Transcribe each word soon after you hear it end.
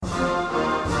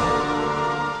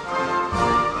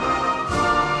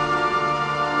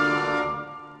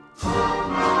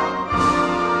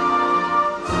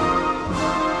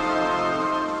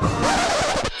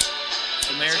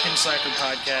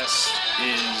podcast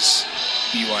is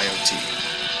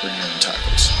BYOT. Bring your own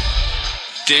tacos.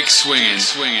 Dick swinging.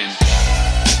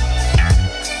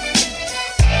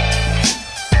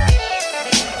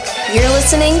 You're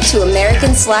listening to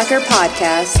American Slacker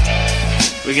Podcast.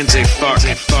 We can say fuck.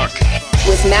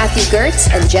 With Matthew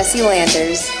Gertz and Jesse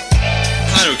Landers.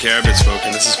 I don't care, I've been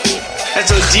smoking, this is cool.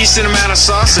 That's a decent amount of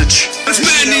sausage. This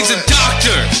man needs a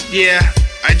doctor! Yeah,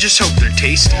 I just hope they're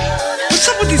tasty. What's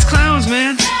up with these clowns,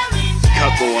 man?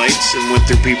 Cut the lights and went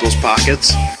through people's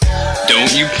pockets.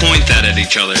 Don't you point that at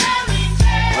each other.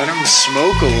 Let them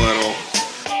smoke a little.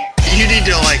 You need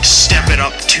to step it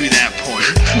up to that point.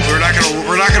 We're not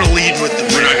gonna lead with the.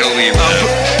 We're not gonna lead with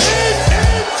that.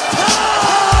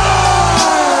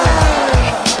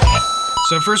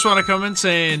 So first want to come in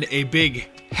saying a big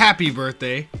happy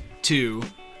birthday to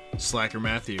Slacker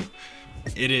Matthew.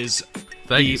 It is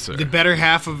Thank you, sir. the better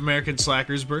half of American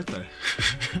Slacker's birthday.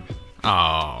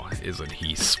 Oh, isn't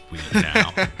he sweet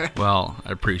now? Well,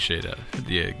 I appreciate it.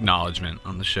 The acknowledgement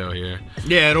on the show here.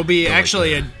 Yeah, it'll be Feel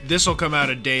actually this will come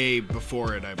out a day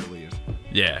before it, I believe.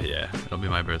 Yeah. It'll be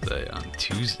my birthday on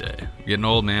Tuesday. I'm getting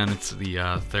old, man. It's the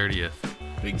 30th.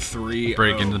 Big 3.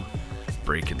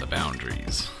 Breaking the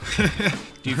boundaries.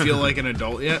 Do you feel like an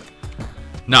adult yet?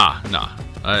 Nah.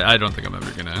 I don't think I'm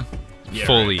ever gonna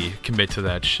fully right. commit to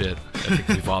that shit. I think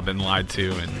we've all been lied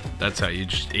to, and that's how you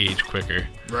just age quicker.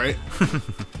 Right.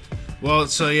 Well,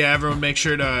 so yeah, everyone make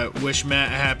sure to wish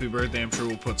Matt a happy birthday. I'm sure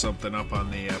we'll put something up on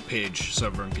the page so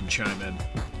everyone can chime in.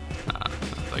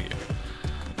 Thank you.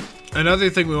 Another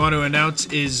thing we want to announce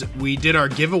is we did our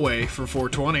giveaway for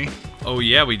 420. Oh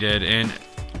yeah, we did, and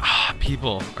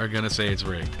people are gonna say it's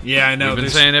rigged. Yeah, I know. We've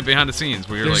been saying it behind the scenes.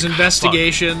 There's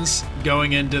investigations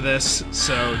going into this,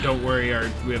 so don't worry.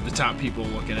 We have the top people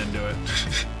looking into it.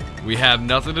 We have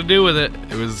nothing to do with it.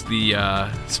 It was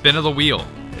the spin of the wheel.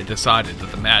 It decided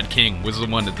that the Mad King was the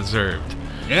one that deserved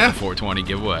the 420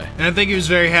 giveaway. And I think he was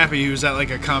very happy. He was at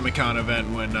a Comic-Con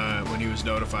event when he was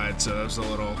notified, so that was a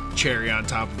little cherry on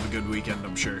top of a good weekend,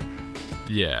 I'm sure.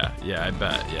 Yeah, I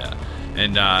bet, yeah.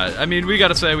 And, we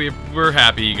gotta say, we're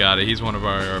happy he got it. He's one of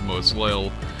our most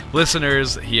loyal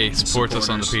listeners. He supports us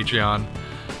on the Patreon,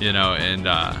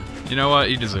 and you know what?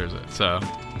 He deserves it. So,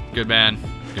 good man,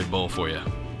 good bull for you.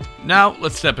 Now,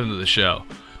 let's step into the show.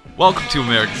 Welcome to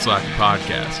American Slacker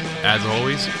Podcast. As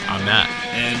always, I'm Matt.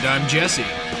 And I'm Jesse.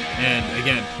 And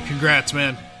again, congrats,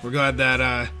 man. We're glad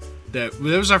that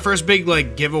was our first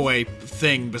big giveaway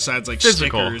thing besides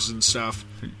Physical stickers and stuff.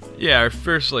 Yeah, our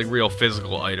first real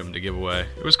physical item to give away.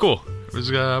 It was cool. It was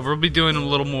we'll be doing a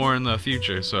little more in the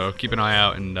future, so keep an eye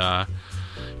out and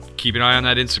keep an eye on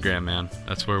that Instagram, man.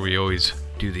 That's where we always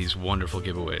do these wonderful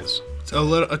giveaways.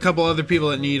 A couple other people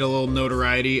that need a little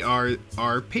notoriety are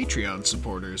our Patreon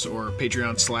supporters, or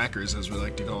Patreon slackers, as we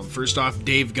like to call them. First off,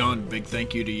 Dave Gunn, big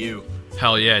thank you to you.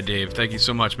 Hell yeah, Dave. Thank you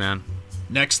so much, man.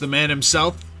 Next, the man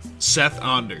himself, Seth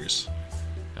Anders.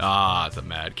 The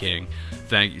Mad King.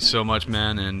 Thank you so much,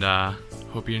 man, and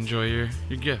hope you enjoy your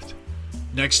gift.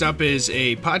 Next up is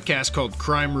a podcast called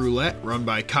Crime Roulette, run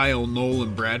by Kyle, Noel,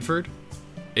 and Bradford.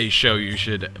 A show you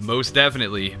should most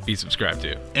definitely be subscribed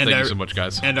to. Thank you so much,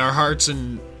 guys. And our hearts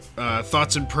and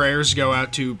thoughts and prayers go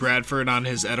out to Bradford on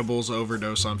his edibles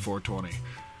overdose on 420.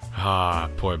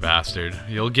 Poor bastard.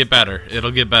 You'll get better.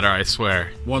 It'll get better, I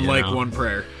swear. One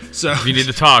prayer. So if you need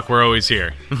to talk, we're always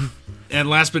here. And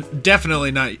last but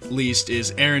definitely not least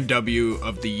is Aaron W.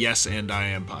 of the Yes and I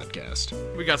Am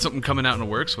podcast. We got something coming out in the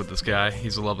works with this guy.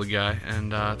 He's a lovely guy,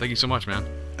 and thank you so much, man.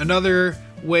 Another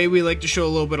way we like to show a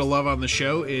little bit of love on the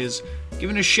show is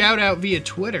giving a shout out via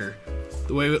Twitter.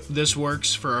 The way this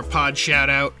works for our pod shout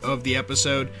out of the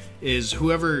episode is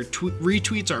whoever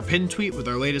retweets our pinned tweet with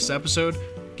our latest episode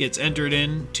gets entered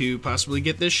in to possibly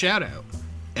get this shout out.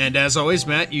 And as always,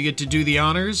 Matt, you get to do the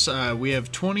honors. We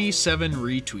have 27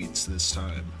 retweets this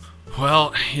time.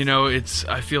 Well,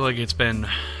 I feel like it's been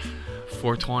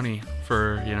 420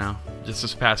 for, just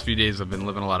this past few days. I've been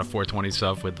living a lot of 420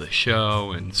 stuff with the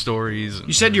show and stories. And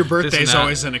you said your birthday is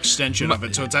always an extension of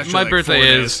it, so it's actually my birthday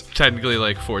is technically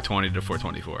 420 to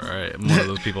 424. All right, I'm one of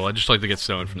those people. I just like to get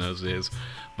stoned from those days.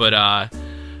 But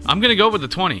I'm gonna go with the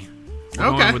 20.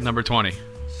 We're going with number 20.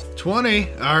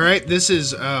 20. All right, this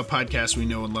is a podcast we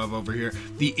know and love over here,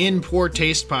 the In Poor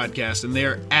Taste podcast, and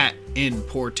they're at In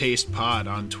Poor Taste Pod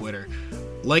on Twitter.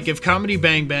 Like if Comedy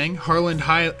Bang Bang, Harland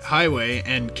Highway,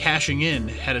 and Cashing In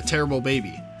had a terrible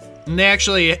baby. And they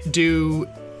actually do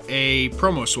a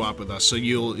promo swap with us, so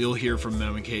you'll hear from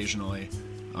them occasionally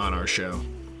on our show.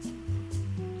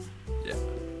 Yeah.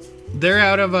 They're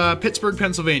out of Pittsburgh,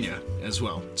 Pennsylvania as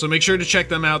well. So make sure to check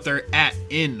them out. They're at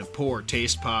In Poor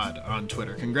Taste Pod on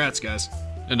Twitter. Congrats, guys.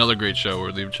 Another great show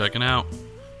worthy of checking out.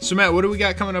 So Matt, what do we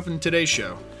got coming up in today's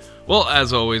show? Well,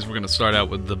 as always, we're going to start out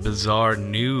with the bizarre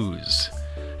news,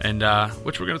 and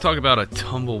which we're going to talk about a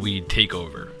tumbleweed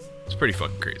takeover. It's pretty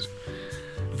fucking crazy.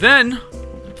 Then,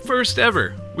 first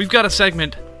ever, we've got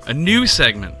a new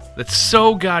segment that's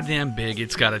so goddamn big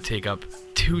it's got to take up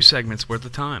 2 segments worth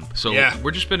of time. So we're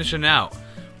just finishing out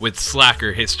with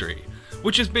Slacker History,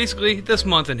 which is basically this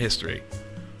month in history.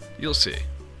 You'll see.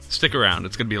 Stick around.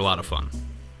 It's going to be a lot of fun.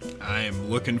 I am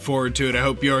looking forward to it. I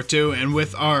hope you are too. And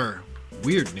with our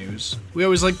weird news, we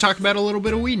always like to talk about a little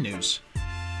bit of weed news.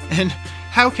 And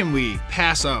how can we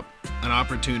pass up an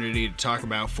opportunity to talk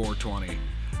about 420?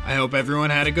 I hope everyone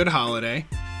had a good holiday.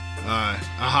 A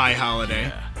high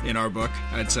holiday in our book,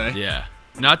 I'd say. Yeah.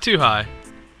 Not too high.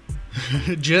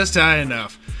 Just high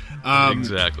enough.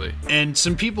 Exactly. And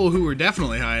some people who were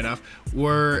definitely high enough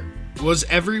was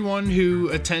everyone who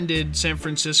attended San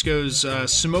Francisco's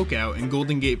Smokeout in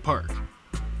Golden Gate Park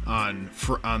on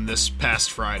this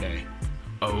past Friday.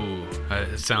 Oh,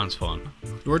 it sounds fun.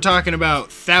 We're talking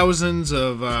about thousands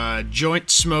of joint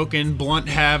smoking, blunt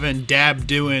having, dab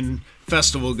doing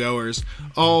festival goers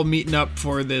all meeting up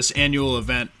for this annual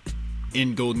event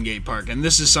in Golden Gate Park. And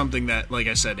this is something that, like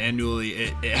I said, annually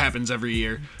it happens every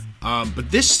year.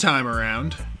 But this time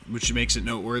around, which makes it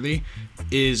noteworthy,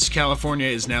 is California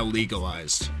is now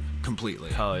legalized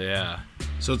completely. Hell yeah.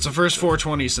 So it's the first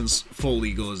 420 since full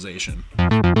legalization.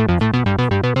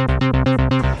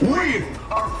 We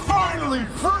are finally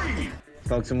free!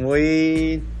 Smoke some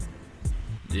weed.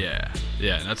 Yeah,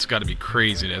 that's got to be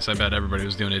craziness. I bet everybody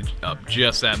was doing it up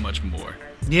just that much more.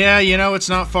 Yeah, it's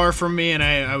not far from me, and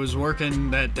I was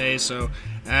working that day, so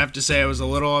I have to say I was a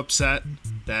little upset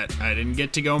that I didn't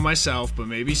get to go myself, but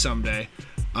maybe someday.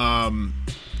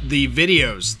 The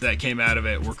videos that came out of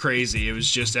it were crazy. It was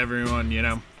just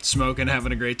everyone, smoking,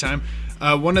 having a great time.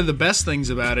 One of the best things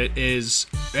about it is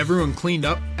everyone cleaned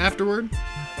up afterward.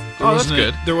 That's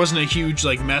good. There wasn't a huge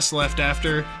mess left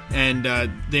after, and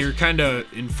they're kind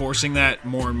of enforcing that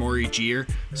more and more each year,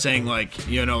 saying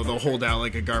they'll hold out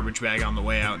a garbage bag on the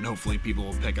way out, and hopefully people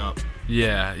will pick up.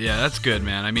 Yeah, that's good,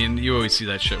 man. I mean, you always see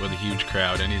that shit with a huge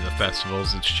crowd. Any of the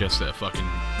festivals, it's just a fucking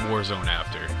war zone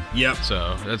after. Yep.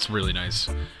 So that's really nice,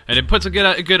 and it puts a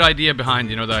good idea behind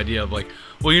the idea of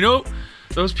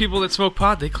those people that smoke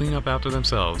pot, they clean up after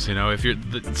themselves. If you're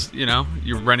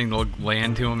renting the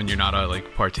land to them and you're not a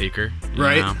partaker,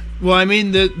 right? Well, I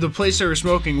mean, the place they were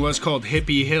smoking was called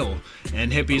Hippie Hill,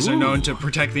 and hippies are known to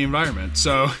protect the environment.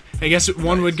 So I guess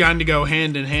one would kind of go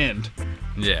hand in hand.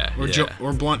 Yeah.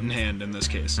 Or blunt in hand in this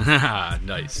case.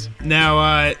 Nice.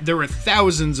 Now there were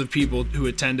thousands of people who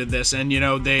attended this, and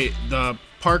the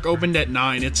park opened at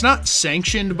 9. It's not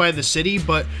sanctioned by the city,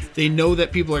 but they know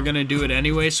that people are going to do it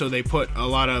anyway, so they put a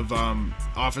lot of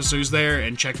officers there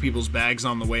and check people's bags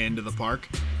on the way into the park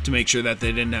to make sure that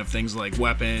they didn't have things like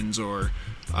weapons or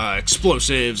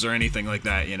explosives or anything like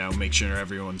that, make sure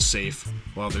everyone's safe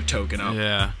while they're toking up.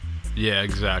 Yeah,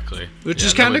 exactly. Which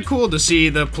is kind of cool to see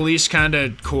the police kind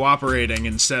of cooperating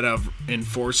instead of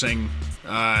enforcing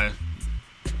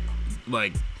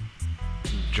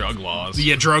drug laws.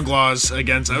 Yeah, drug laws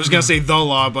against... I was going to say the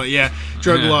law, but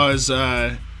drug laws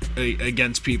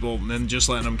against people and just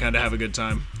letting them kind of have a good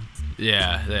time.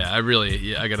 Yeah,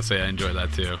 I got to say I enjoy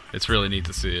that too. It's really neat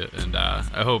to see it, and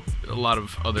I hope a lot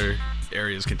of other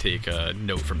areas can take a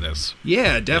note from this.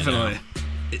 Yeah, definitely.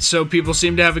 So people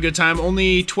seem to have a good time.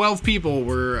 Only 12 people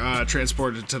were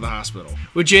transported to the hospital,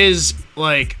 which is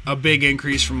a big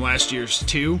increase from last year's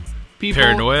 2 people.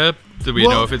 Paranoia? Do we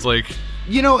know if it's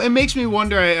it makes me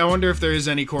wonder. I wonder if there is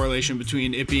any correlation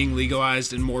between it being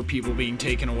legalized and more people being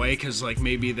taken away, because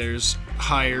maybe there's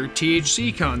higher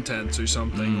THC contents or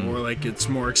something, or it's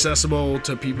more accessible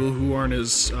to people who aren't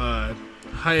as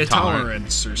high a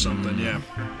tolerance or something.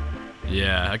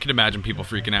 Yeah, I can imagine people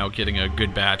freaking out getting a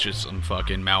good batch of some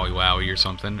fucking Maui Wowie or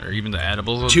something, or even the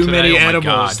edibles. Too many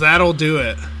edibles. That'll do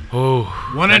it. Oh,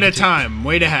 one at a time.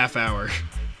 Wait a half hour.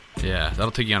 Yeah,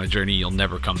 that'll take you on a journey you'll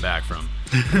never come back from.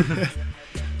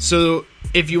 So,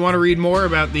 if you want to read more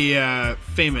about the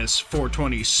famous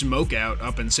 420 Smokeout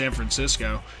up in San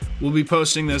Francisco, we'll be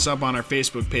posting this up on our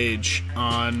Facebook page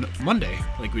on Monday,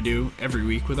 like we do every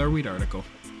week with our weed article.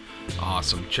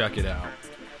 Awesome. Check it out.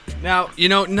 Now,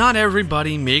 not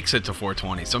everybody makes it to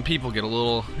 420. Some people get a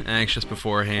little anxious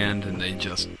beforehand, and they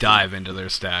just dive into their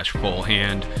stash full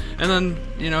hand. And then,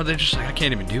 they're just I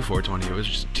can't even do 420. It was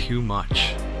just too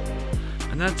much.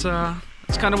 And that's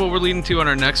kind of what we're leading to on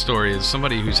our next story, is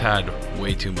somebody who's had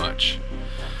way too much.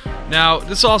 Now,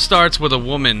 this all starts with a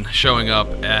woman showing up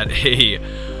at a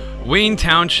Wayne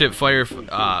Township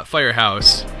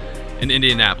firehouse in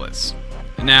Indianapolis.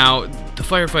 Now, the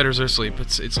firefighters are asleep.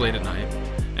 It's late at night.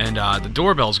 And the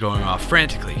doorbell's going off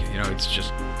frantically. You know, it's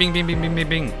just bing, bing, bing, bing, bing,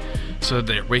 bing. So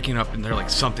they're waking up and they're like,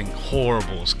 something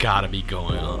horrible's gotta be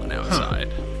going on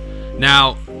outside.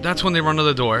 Now, that's when they run to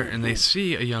the door and they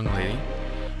see a young lady,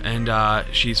 and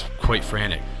she's quite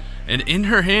frantic. And in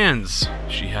her hands,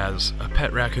 she has a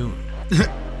pet raccoon.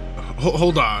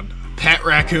 Hold on. Pet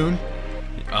raccoon?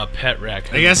 A pet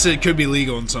raccoon. I guess it could be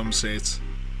legal in some states.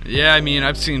 Yeah, I mean,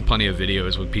 I've seen plenty of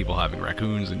videos with people having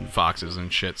raccoons and foxes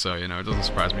and shit, so, you know, it doesn't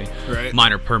surprise me. Right.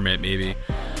 Minor permit, maybe.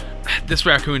 This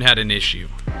raccoon had an issue.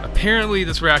 Apparently,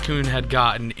 this raccoon had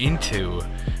gotten into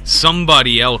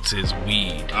somebody else's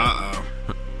weed. Uh-oh.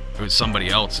 It was somebody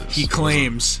else's. He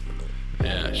claims.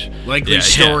 Yeah. Likely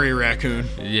story, raccoon.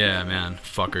 Yeah, man.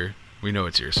 Fucker. We know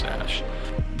it's your stash.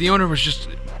 The owner was just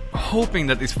hoping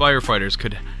that these firefighters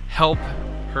could help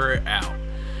her out.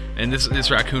 And this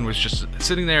raccoon was just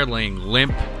sitting there laying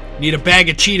limp. Need a bag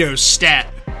of Cheetos stat.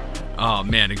 Oh,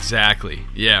 man, exactly.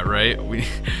 Yeah, right?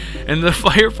 And the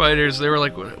firefighters, they were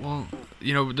like, well,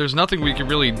 you know, there's nothing we can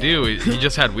really do. He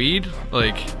just had weed.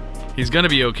 Like, he's going to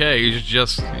be okay. He's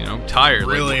just, you know, tired.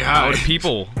 Really like, high. How do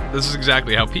people... This is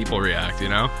exactly how people react, you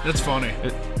know? That's funny.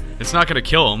 It's not going to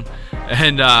kill him.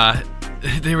 And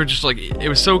they were just like... It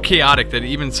was so chaotic that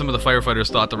even some of the firefighters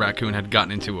thought the raccoon had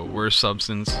gotten into a worse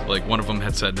substance. Like, one of them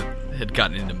had said that had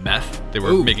gotten into meth. They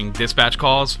were making dispatch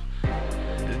calls.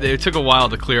 It took a while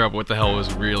to clear up what the hell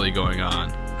was really going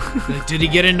on. Did he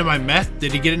get into my meth?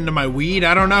 Did he get into my weed?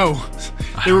 I don't know.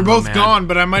 They were both gone,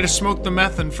 but I might have smoked the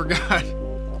meth and forgot.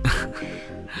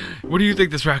 What do you think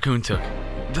this raccoon took?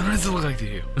 What does it look like to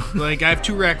you? Like, I have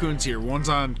 2 raccoons here. One's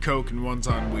on coke and one's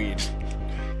on weed.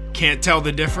 Can't tell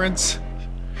the difference?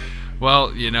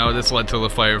 Well, you know, this led to the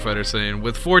firefighter saying,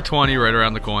 with 420 right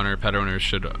around the corner, pet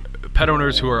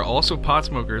owners who are also pot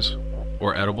smokers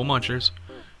or edible munchers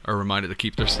are reminded to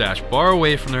keep their stash far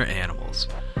away from their animals.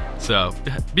 So,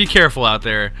 be careful out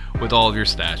there with all of your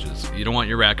stashes. You don't want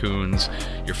your raccoons,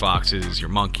 your foxes, your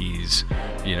monkeys,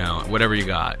 you know, whatever you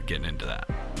got getting into that.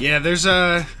 Yeah, there's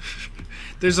a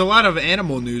lot of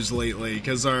animal news lately,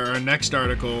 because our next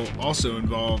article also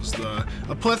involves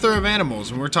a plethora of animals,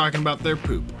 and we're talking about their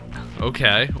poop.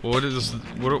 Okay,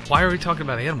 why are we talking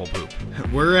about animal poop?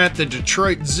 We're at the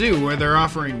Detroit Zoo, where they're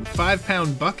offering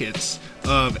 5-pound buckets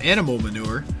of animal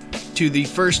manure to the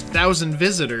first 1,000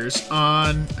 visitors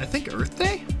on, I think, Earth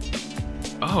Day?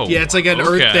 Oh, yeah, it's like an okay.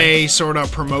 Earth Day sort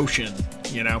of promotion,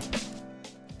 you know?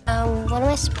 What am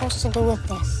I supposed to do with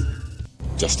this?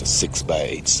 Just a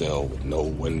 6x8 cell with no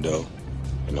window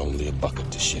and only a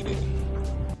bucket to shit in.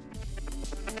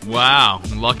 Wow,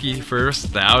 lucky first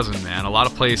 1,000, man. A lot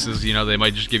of places, you know, they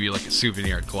might just give you like a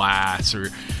souvenir glass or,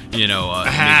 you know, a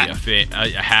hat. Maybe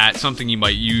a hat, something you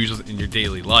might use in your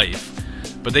daily life.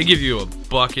 But they give you a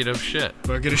bucket of shit.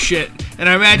 Bucket of shit. And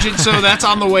I imagine, so that's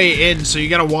on the way in, so you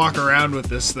gotta walk around with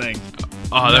this thing.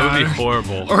 Oh, that would be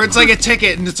horrible. Or it's like a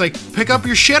ticket, and it's like, pick up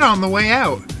your shit on the way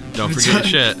out. Don't forget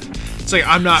shit. It's like,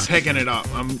 I'm not picking it up.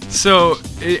 So,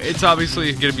 it's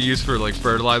obviously going to be used for, like,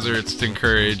 fertilizer. It's to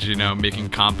encourage, you know, making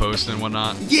compost and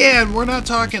whatnot. Yeah, and we're not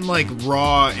talking, like,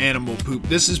 raw animal poop.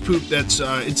 This is poop that's,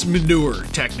 it's manure,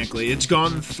 technically. It's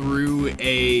gone through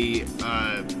a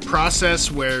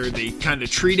process where they kind of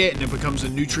treat it, and it becomes a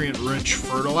nutrient-rich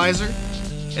fertilizer.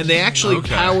 And they actually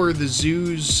power the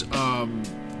zoo's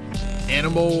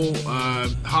animal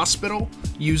hospital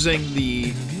using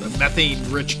the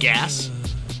methane-rich gas.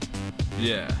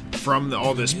 Yeah. From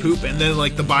all this poop, and then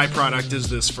like the byproduct is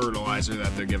this fertilizer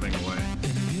that they're giving away.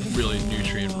 Really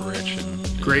nutrient rich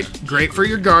and great for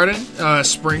your garden.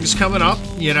 Spring's coming up,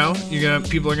 you know.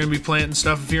 People are gonna be planting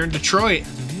stuff. If you're in Detroit,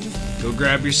 go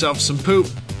grab yourself some poop.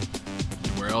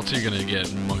 Where else are you gonna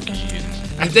get monkey? And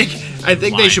I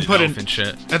think they should put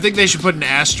shit. I think they should put an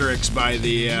asterisk by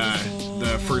the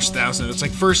first 1,000. It's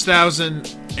like first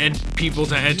 1,000 and people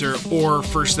to enter, or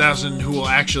first 1,000 who will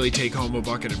actually take home a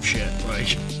bucket of shit.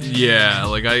 Like, yeah,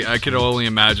 like I could only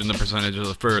imagine the percentage of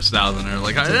the first 1,000 are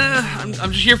like, I'm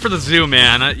just here for the zoo,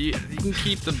 man. You can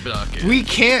keep the bucket. We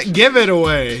can't give it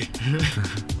away.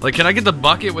 Like, can I get the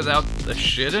bucket without the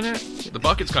shit in it? The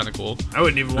bucket's kind of cool. I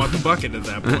wouldn't even want the bucket at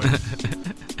that point.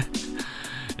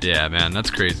 Yeah, man,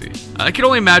 that's crazy. I can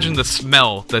only imagine the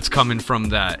smell that's coming from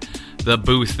the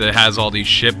booth that has all these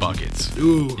shit buckets.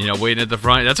 Ooh. You know, waiting at the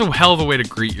front. That's a hell of a way to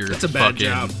greet your That's a bad fucking...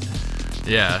 job.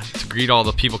 Yeah, to greet all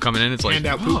the people coming in. It's like, hand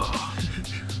out poop. Oh,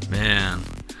 man.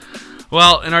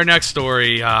 Well, in our next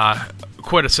story,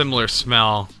 quite a similar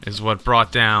smell is what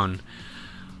brought down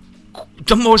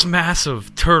the most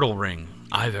massive turtle ring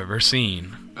I've ever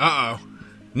seen. Uh-oh.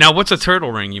 Now, what's a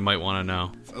turtle ring, you might want to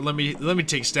know? Let me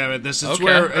take a stab at this. It's Okay,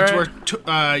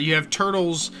 where you have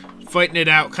turtles fighting it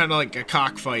out kind of like a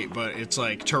cockfight, but it's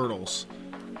like turtles.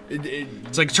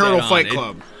 It's like Turtle Fight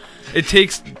Club. It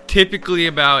takes typically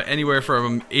about anywhere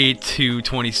from 8 to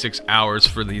 26 hours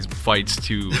for these fights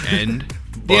to end.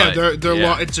 But,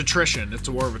 it's attrition. It's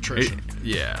a war of attrition.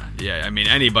 Yeah. I mean,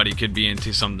 anybody could be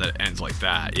into something that ends like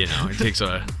that. You know, it takes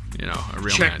a real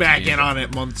check back in on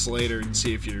it months later and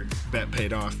see if your bet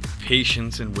paid off.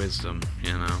 Patience and wisdom.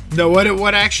 You know. No,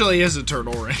 what actually is a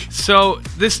turtle ring? So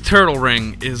this turtle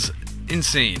ring is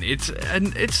insane.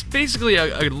 It's basically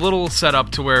a little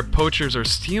setup to where poachers are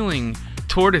stealing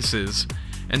tortoises,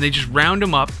 and they just round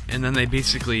them up, and then they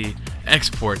basically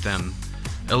export them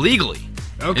illegally.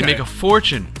 Okay. They make a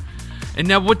fortune. And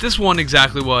now what this one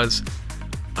exactly was,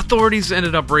 authorities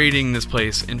ended up raiding this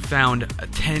place and found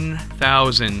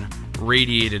 10,000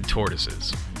 radiated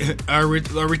tortoises. Are we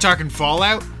talking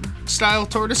Fallout style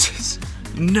tortoises?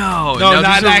 No,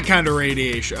 not that kind of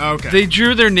radiation. Okay. They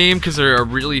drew their name because they're a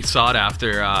really sought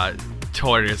after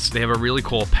tortoise. They have a really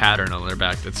cool pattern on their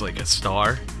back that's like a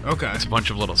star. Okay. It's a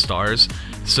bunch of little stars.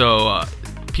 So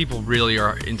people really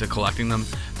are into collecting them.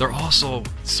 They're also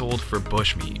sold for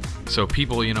bushmeat. So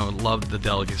people, love the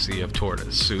delicacy of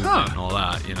tortoise soup and all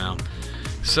that,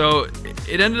 So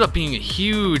it ended up being a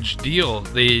huge deal.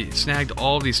 They snagged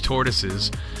all these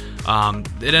tortoises.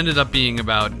 It ended up being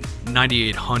about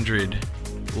 9,800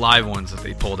 live ones that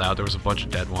they pulled out. There was a bunch of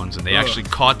dead ones, and they actually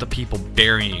caught the people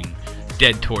burying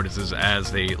dead tortoises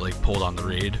as they pulled on the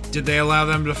raid. Did they allow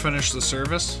them to finish the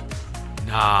service?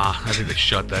 Nah, I think they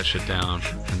shut that shit down,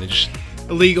 and they just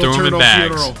illegal threw turtle them in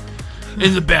bags. funeral.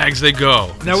 In the bags they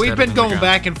go. Now we've been going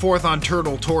back and forth on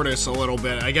turtle tortoise a little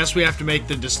bit. I guess we have to make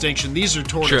the distinction. These are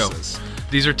tortoises. True.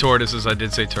 These are tortoises. I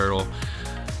did say turtle.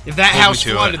 If that house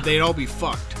flooded, they'd all be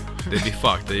fucked. They'd be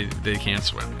fucked. They can't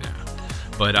swim. Yeah,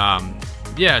 but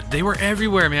yeah, they were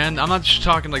everywhere, man. I'm not just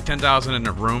talking 10,000 in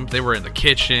a room. They were in the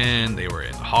kitchen. They were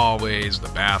in the hallways, the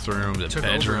bathroom, the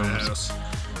bedrooms,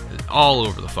 all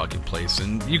over the fucking place.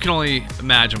 And you can only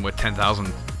imagine what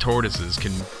 10,000 tortoises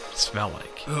can smell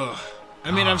like. Ugh. I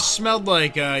mean, I've smelled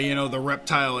the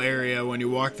reptile area when you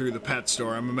walk through the pet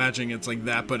store. I'm imagining it's like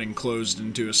that, but enclosed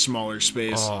into a smaller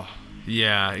space. Oh,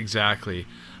 yeah, exactly.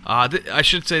 I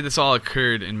should say this all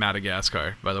occurred in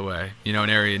Madagascar, by the way. An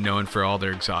area known for all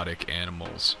their exotic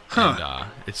animals. Huh.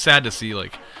 And it's sad to see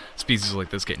species like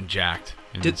this getting jacked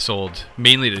and sold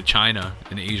mainly to China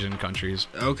and Asian countries.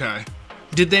 Okay.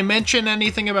 Did they mention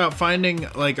anything about finding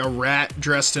a rat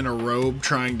dressed in a robe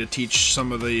trying to teach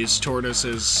some of these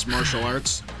tortoises martial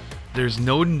arts? There's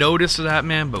no notice of that,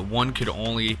 man, but one could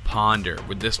only ponder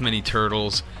with this many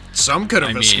turtles. Some could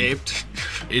have escaped.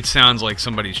 It sounds like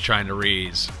somebody's trying to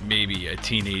raise maybe a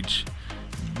teenage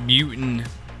mutant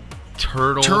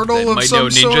turtle that of might some know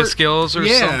ninja sort? skills or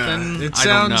something. It I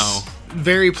don't know. sounds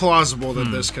very plausible that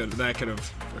that could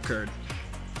have occurred.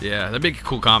 Yeah, that'd make a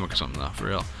cool comic or something, though, for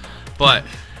real. But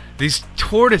these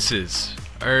tortoises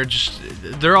are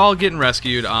they're all getting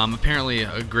rescued. Apparently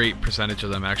a great percentage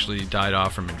of them actually died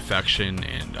off from infection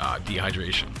and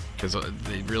dehydration because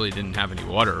they really didn't have any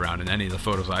water around in any of the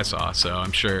photos I saw. So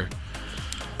I'm sure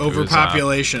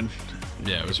overpopulation.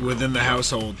 It was within the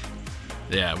household.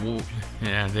 Yeah,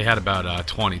 they had about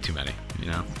 20 too many,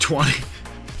 20.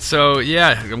 So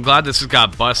yeah, I'm glad this has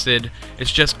got busted.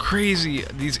 It's just crazy,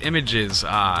 these images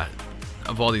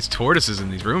of all these tortoises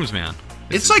in these rooms, man.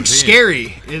 It's scary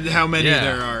how many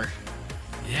there are.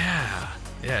 Yeah,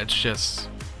 it's just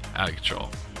out of control.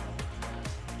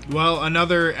 Well,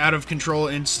 another out of control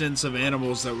instance of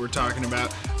animals that we're talking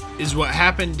about is what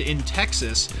happened in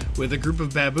Texas with a group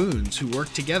of baboons who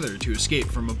worked together to escape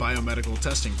from a biomedical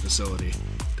testing facility.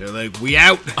 They're like, we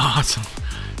out. Awesome.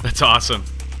 That's awesome.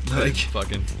 You're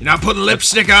not putting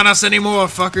lipstick on us anymore,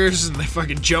 fuckers. And they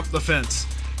fucking jump the fence.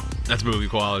 That's movie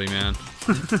quality, man.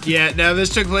 Yeah, now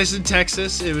this took place in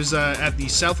Texas. It was at the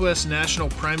Southwest National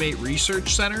Primate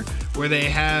Research Center, where they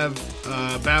have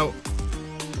about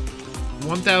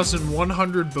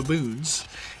 1,100 baboons,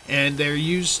 and they're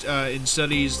used in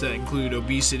studies that include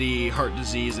obesity, heart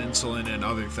disease, insulin, and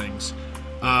other things.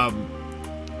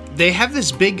 They have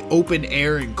this big open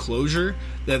air enclosure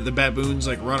that the baboons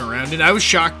run around in. I was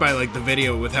shocked by the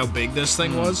video with how big this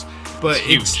thing was, but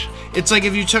it's huge. It's like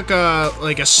if you took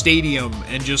a stadium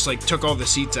and just took all the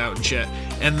seats out and shit,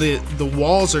 and the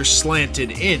walls are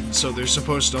slanted in, so they're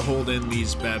supposed to hold in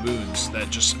these baboons that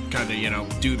just kind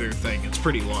of do their thing. It's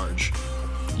pretty large.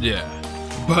 Yeah.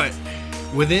 But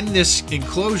within this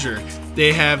enclosure,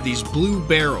 they have these blue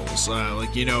barrels,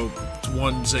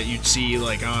 ones that you'd see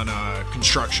on a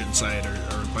construction site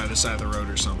or by the side of the road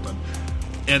or something.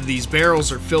 And these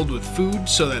barrels are filled with food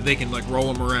so that they can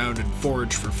roll them around and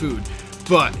forage for food.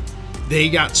 But they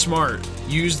got smart,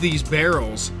 used these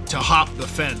barrels to hop the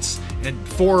fence, and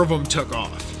 4 of them took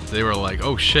off. They were like,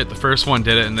 oh shit, the first one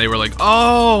did it, and they were like,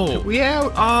 oh! We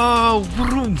out! Oh!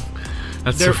 Vroom.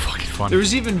 That's so fucking funny. There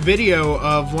was even video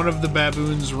of one of the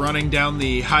baboons running down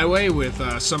the highway with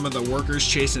some of the workers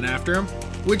chasing after him,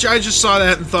 which I just saw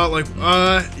that and thought, like,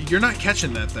 you're not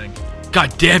catching that thing.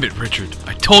 God damn it, Richard.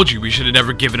 I told you we should have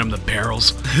never given him the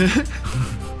barrels.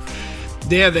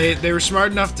 Yeah, they were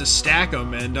smart enough to stack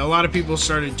them, and a lot of people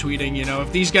started tweeting,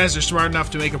 if these guys are smart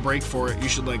enough to make a break for it, you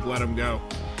should, like, let them go.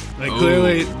 Like,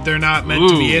 clearly, they're not meant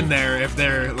to be in there if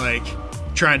they're, like,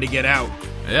 trying to get out.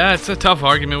 Yeah, it's a tough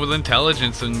argument with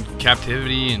intelligence and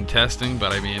captivity and testing,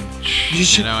 but I mean,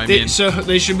 so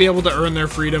they should be able to earn their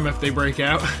freedom if they break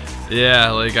out.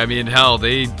 Yeah, like, I mean, hell,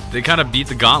 they kind of beat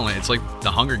the gauntlet. It's like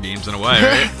the Hunger Games in a way,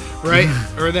 right?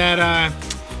 Right? Or that,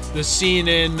 the scene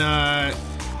in,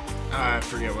 I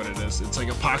forget what it is. It's like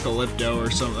Apocalypto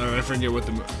or something. Or I forget what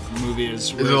the movie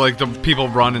is. Is it like the people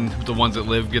run and the ones that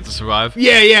live get to survive?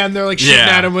 Yeah, and they're like shooting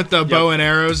at them with the bow and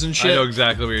arrows and shit. I know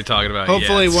exactly what you're talking about.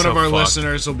 Hopefully one of our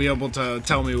listeners will be able to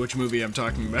tell me which movie I'm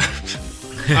talking about.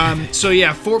 So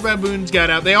yeah, 4 baboons got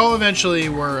out. They all eventually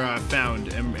were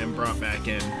found and brought back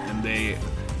in. And they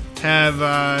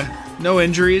have no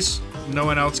injuries. No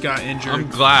one else got injured. I'm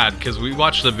glad, because we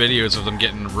watched the videos of them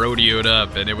getting rodeoed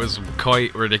up, and it was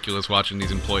quite ridiculous watching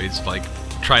these employees, like,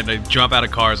 trying to jump out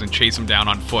of cars and chase them down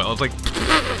on foot. I was like,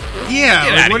 yeah,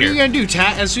 like, what are you going to do?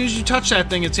 As soon as you touch that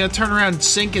thing, it's going to turn around and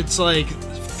sink its, like,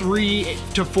 3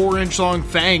 to 4 inch long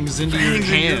fangs into your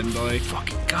hand. Like,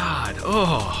 fucking God.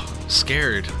 Oh,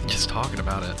 scared just talking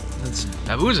about it.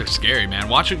 Baboons are scary, man.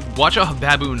 Watch a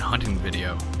baboon hunting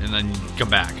video and then come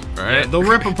back, all right? Yeah, they'll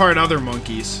rip apart other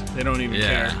monkeys. They don't even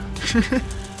care.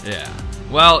 Yeah.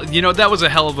 Well, that was a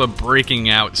hell of a breaking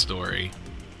out story.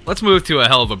 Let's move to a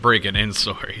hell of a breaking in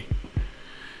story.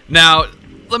 Now,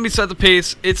 let me set the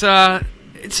pace. It's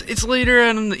later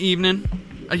in the evening.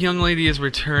 A young lady is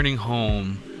returning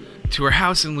home to her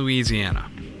house in Louisiana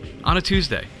on a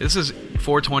Tuesday. This is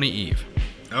 420 Eve.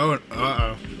 Oh,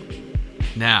 uh-oh.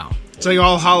 Now. It's like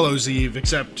All Hallows Eve,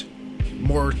 except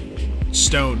more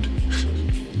stoned.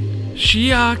 She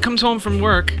comes home from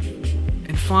work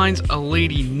and finds a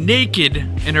lady naked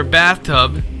in her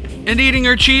bathtub and eating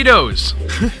her Cheetos.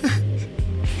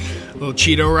 Little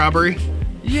Cheeto robbery?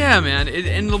 Yeah, man.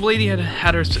 And the lady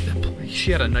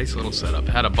she had a nice little setup.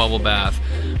 Had a bubble bath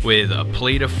with a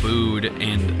plate of food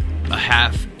and a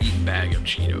half-eaten bag of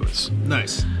Cheetos.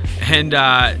 Nice. And,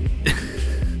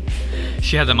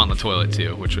 she had them on the toilet,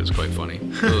 too, which was quite funny.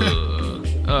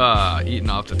 Eating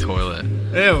off the toilet.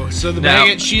 Ew, so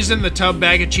she's in the tub,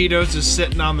 bag of Cheetos is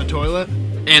sitting on the toilet?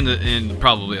 And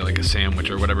probably like a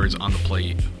sandwich or whatever is on the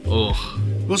plate. Ugh.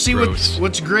 Well, see,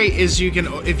 what's great is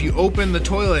if you open the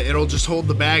toilet, it'll just hold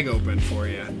the bag open for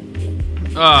you.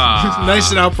 Nice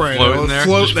and upright. It'll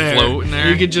float there.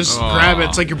 You can just grab it.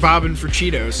 It's like you're bobbing for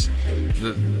Cheetos.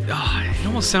 It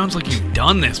almost sounds like you've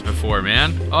done this before,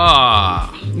 man.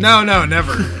 No,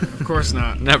 never. Of course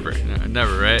not. Never,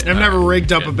 right? I've never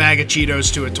rigged up a bag of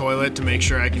Cheetos to a toilet to make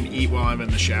sure I can eat while I'm in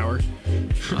the shower.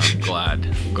 I'm glad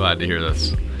to hear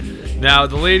this. Now,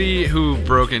 the lady who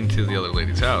broke into the other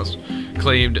lady's house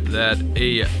claimed that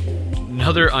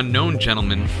another unknown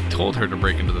gentleman told her to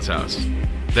break into this house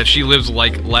that she lives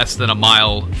like less than a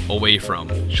mile away from.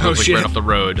 She lives right off the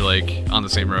road, like on the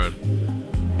same road.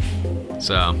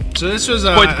 So this was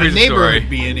a neighborhood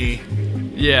B&E.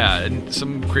 Yeah, and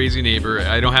some crazy neighbor.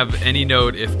 I don't have any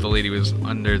note if the lady was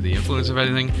under the influence of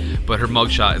anything, but her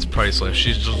mugshot is priceless.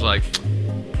 She's just like,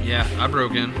 yeah, I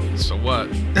broke in, so what?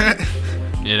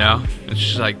 It's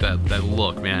just like that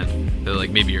look, man. That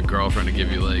like maybe your girlfriend would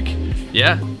give you like,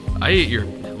 yeah, I ate your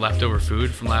leftover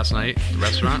food from last night at the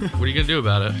restaurant. What are you gonna do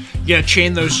about it? You gotta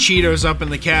chain those Cheetos up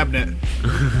in the cabinet.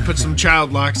 Put some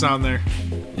child locks on there.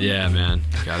 Yeah, man.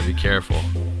 Gotta be careful.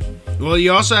 Well,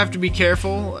 you also have to be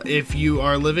careful if you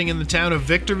are living in the town of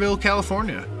Victorville,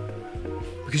 California.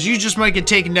 Because you just might get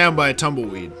taken down by a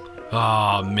tumbleweed.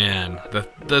 Oh, man.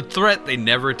 The threat they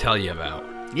never tell you about.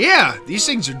 Yeah, these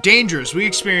things are dangerous. We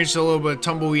experienced a little bit of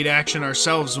tumbleweed action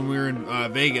ourselves when we were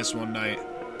in Vegas one night.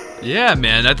 Yeah,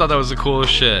 man. I thought that was the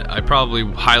coolest shit. I probably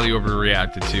highly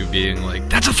overreacted to being like,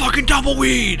 that's a fucking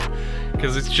tumbleweed!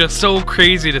 Because it's just so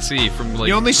crazy to see from like.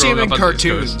 You only see them in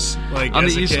cartoons, like on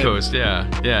the East Coast, yeah,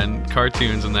 and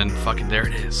cartoons, and then fucking there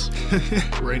it is,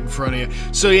 right in front of you.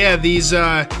 So yeah, these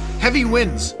heavy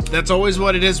winds. That's always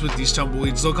what it is with these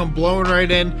tumbleweeds. They'll come blowing right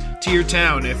in to your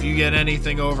town if you get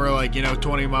anything over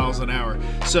 20 miles an hour.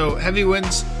 So heavy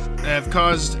winds have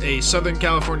caused a Southern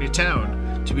California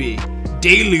town to be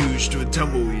deluged with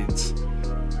tumbleweeds.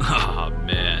 Oh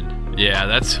man. Yeah,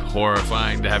 that's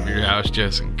horrifying to have your house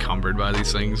just encumbered by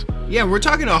these things. Yeah, we're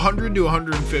talking 100 to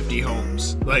 150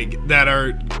 homes, like, that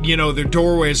are, their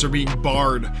doorways are being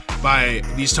barred by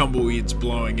these tumbleweeds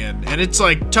blowing in. And it's,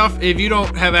 like, tough if you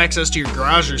don't have access to your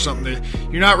garage or something.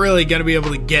 You're not really going to be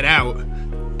able to get out.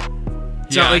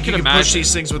 It's not like you can push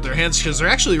these things with their hands, because they're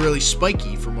actually really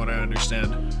spiky, from what I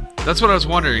understand. That's what I was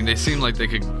wondering. They seem like they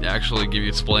could actually give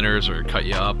you splinters or cut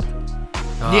you up.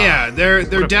 Yeah, they're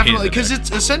definitely, because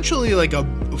it's essentially like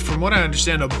from what I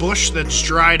understand, a bush that's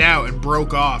dried out and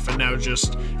broke off, and now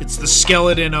it's the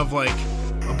skeleton of like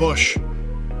a bush.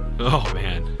 Oh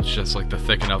man, it's just like the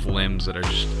thick enough limbs that are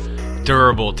just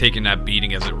durable, taking that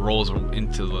beating as it rolls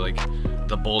into like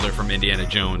the boulder from Indiana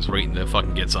Jones, waiting to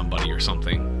fucking get somebody or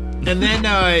something. And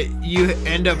then you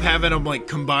end up having them like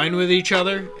combine with each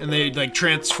other, and they like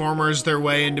Transformers their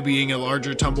way into being a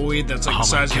larger tumbleweed that's like the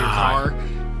size of your car.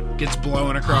 Gets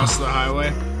blown across the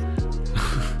highway.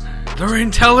 They're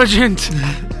intelligent.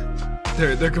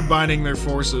 They're combining their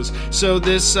forces. So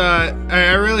this,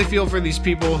 I really feel for these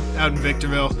people out in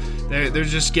Victorville. They're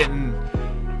just getting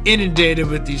inundated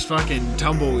with these fucking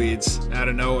tumbleweeds out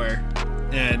of nowhere,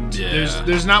 and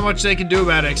there's not much they can do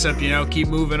about it except keep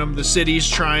moving them. The city's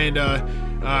trying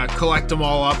to collect them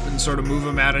all up and sort of move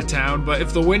them out of town. But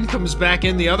if the wind comes back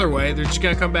in the other way, they're just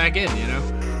gonna come back in.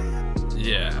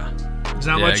 Yeah. There's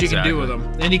not much you can do with them.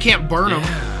 And you can't burn them,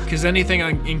 because anything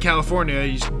in California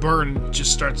you burn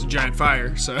just starts a giant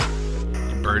fire, so...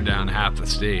 You burn down half the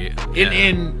state.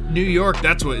 In New York,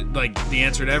 that's what, like, the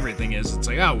answer to everything is. It's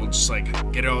like, we'll just, like,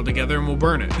 get it all together and we'll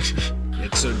burn it.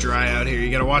 It's so dry out here. You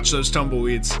gotta watch those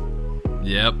tumbleweeds.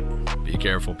 Yep. Be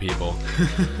careful, people.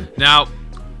 Now,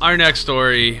 our next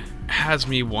story has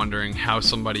me wondering how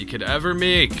somebody could ever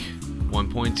make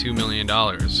 $1.2 million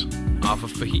off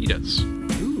of fajitas.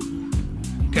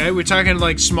 Okay, we're talking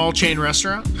like small chain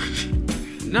restaurant?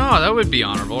 No, that would be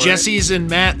honorable. Jesse's and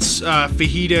Matt's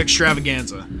fajita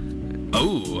extravaganza.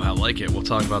 Oh, I like it. We'll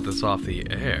talk about this off the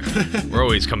air. We're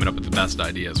always coming up with the best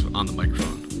ideas on the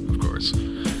microphone, of course.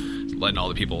 Letting all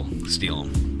the people steal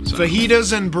them. So.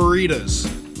 Fajitas and burritos.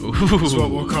 Ooh. Is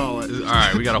what we'll call it. All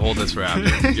right, we got to hold this for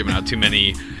after. Giving out too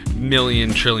many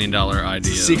 $1 trillion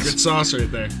ideas. Secret sauce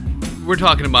right there. We're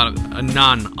talking about a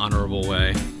non-honorable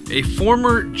way. A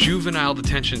former juvenile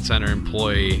detention center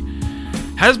employee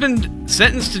has been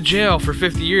sentenced to jail for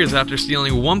 50 years after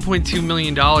stealing $1.2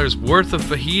 million worth of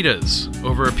fajitas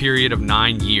over a period of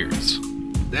 9 years.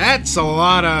 That's a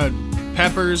lot of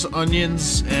peppers,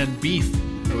 onions, and beef,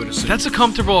 I would assume. That's a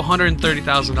comfortable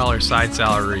 $130,000 side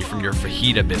salary from your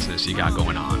fajita business you got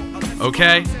going on.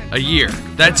 Okay? A year.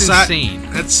 That's insane.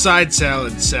 That's side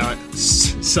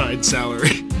side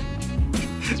salary.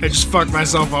 I just fucked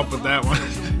myself up with that one.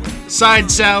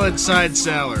 Side salad, side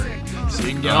salary. So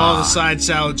you can get all the side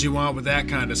salads you want with that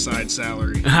kind of side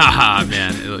salary. Haha,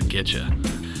 man, it'll get you.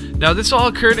 Now, this all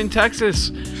occurred in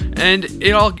Texas, and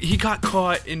he got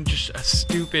caught in just a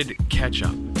stupid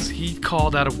catch-up. He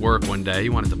called out of work one day. He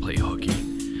wanted to play hooky,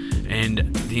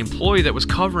 and the employee that was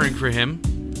covering for him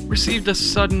received a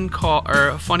sudden call, or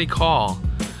a funny call,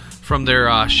 from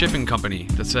their shipping company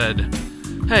that said,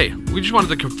 "Hey, we just wanted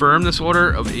to confirm this order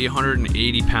of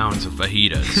 880 pounds of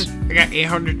fajitas." I got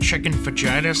 800 chicken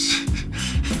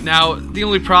fajitas. Now, the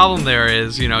only problem there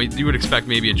is, you would expect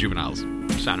maybe a juvenile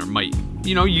center might,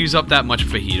 use up that much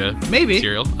fajita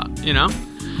material,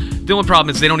 The only problem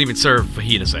is they don't even serve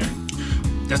fajitas there.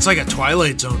 That's like a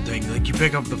Twilight Zone thing. Like, you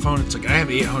pick up the phone, it's like, I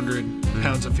have 800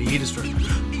 pounds of fajitas for...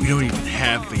 We don't even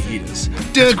have fajitas.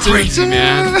 That's crazy,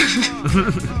 man.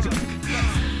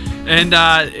 And,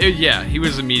 he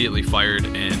was immediately fired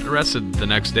and arrested the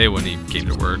next day when he came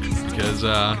to work because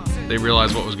they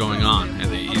realized what was going on, and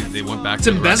they went back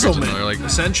to the embezzlement, and they're like,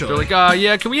 essentially. They're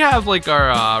like, can we have, like,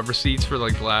 our receipts for,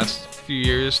 like, the last few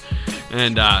years?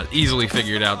 And easily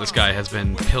figured out this guy has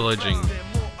been pillaging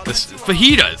this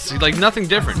fajitas. Like, nothing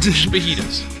different, just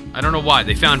fajitas. I don't know why.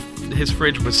 They found his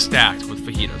fridge was stacked with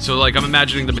fajitas. So, like, I'm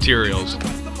imagining the materials.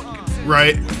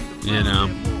 Right.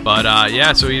 But,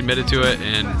 so he admitted to it,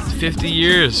 and 50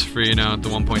 years for, the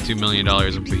 $1.2 million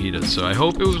in fajitas. So I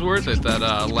hope it was worth it,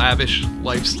 that lavish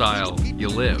lifestyle you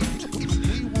lived.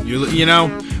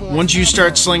 Once you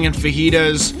start slinging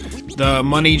fajitas, the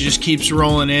money just keeps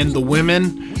rolling in. The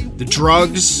women, the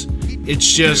drugs,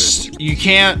 it's just,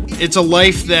 it's a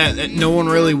life that no one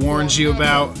really warns you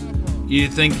about. You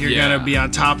think you're going to be on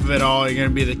top of it all. You're going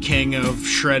to be the king of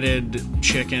shredded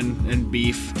chicken and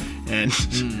beef. And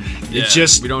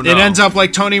it ends up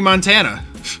like Tony Montana.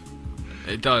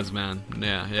 It does, man.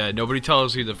 Yeah. Nobody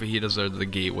tells you that fajitas are the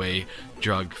gateway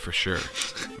drug for sure.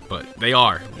 But they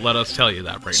are. Let us tell you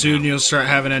that right now. Soon you'll start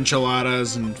having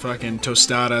enchiladas and fucking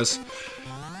tostadas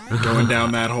going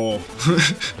down that hole.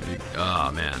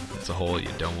 Oh, man. It's a hole you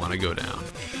don't want to go down.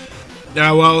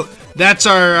 Well, that's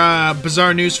our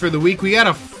bizarre news for the week. We got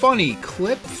a funny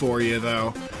clip for you,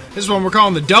 though. This is one we're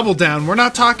calling the Double Down. We're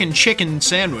not talking chicken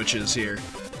sandwiches here.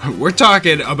 We're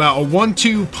talking about a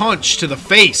 1-2 punch to the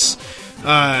face.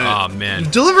 Oh, man.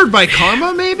 Delivered by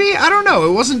karma, maybe? I don't know.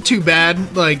 It wasn't too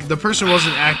bad. Like, the person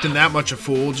wasn't acting that much a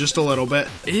fool, just a little bit.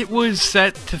 It was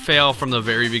set to fail from the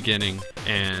very beginning,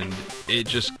 and it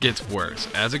just gets worse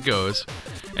as it goes.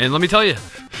 And let me tell you,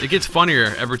 it gets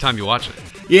funnier every time you watch it.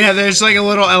 Yeah, there's like a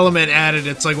little element added.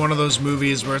 It's like one of those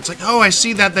movies where it's like, oh, I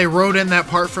see that they wrote in that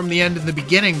part from the end in the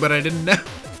beginning, but I didn't know.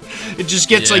 It just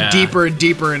gets like deeper and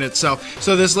deeper in itself.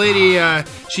 So this lady,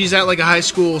 she's at like a high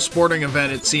school sporting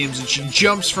event, it seems, and she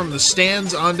jumps from the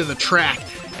stands onto the track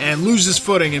and loses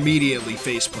footing immediately,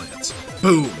 face plants.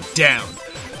 Boom, down.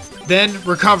 Then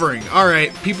recovering. All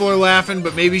right, people are laughing,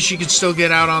 but maybe she could still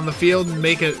get out on the field and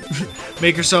make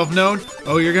herself known.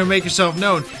 Oh, you're gonna make yourself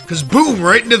known, because boom,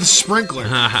 right into the sprinkler.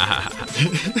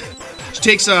 She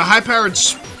takes a high-powered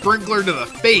sprinkler to the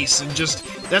face and just,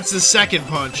 that's the second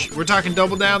punch. We're talking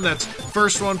double down. That's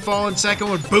first one falling, second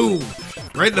one, boom,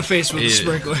 right in the face with the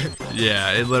sprinkler.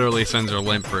 Yeah, it literally sends her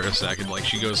limp for a second. Like,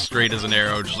 she goes straight as an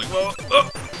arrow, just like, whoa,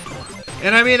 oh.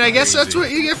 And I mean, I guess that's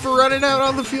what you get for running out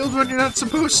on the field when you're not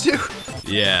supposed to.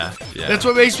 Yeah. That's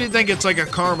what makes me think it's like a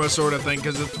karma sort of thing,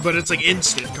 but it's like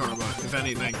instant karma, if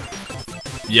anything.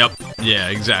 Yep. Yeah,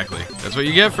 exactly. That's what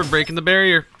you get for breaking the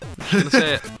barrier. I'm just gonna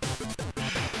say it.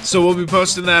 So we'll be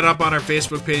posting that up on our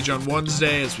Facebook page on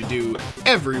Wednesday, as we do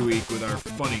every week with our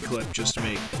funny clip, just to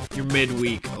make your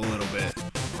midweek a little bit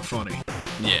more funny.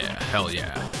 Yeah, hell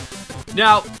yeah.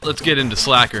 Now, let's get into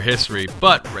Slacker history,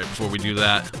 but right before we do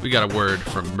that, we got a word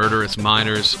from Murderous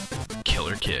Minors,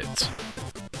 Killer Kids.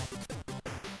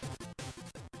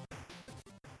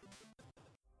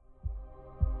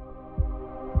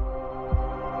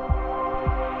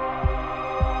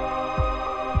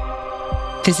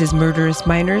 This is Murderous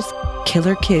Minors,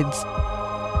 Killer Kids,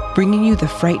 bringing you the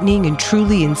frightening and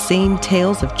truly insane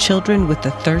tales of children with the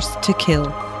thirst to kill.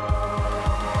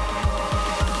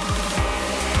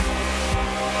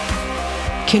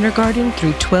 Kindergarten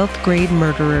through 12th grade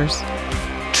murderers.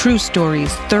 True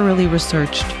stories thoroughly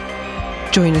researched.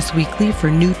 Join us weekly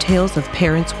for new tales of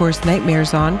parents' worst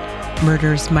nightmares on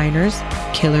Murderous Minors,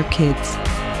 Killer Kids.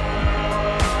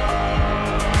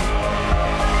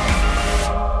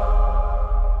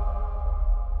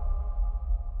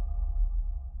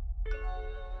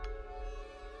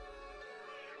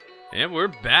 And we're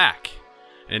back.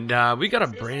 And we got a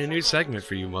brand new segment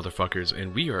for you motherfuckers,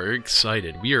 and we are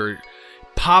excited. We are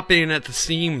popping at the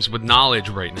seams with knowledge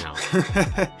right now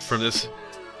from this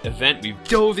event we've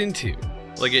dove into.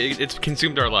 Like, it's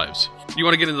consumed our lives. You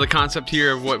want to get into the concept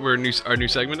here of what our new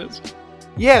segment is?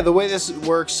 Yeah, the way this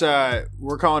works,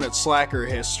 we're calling it Slacker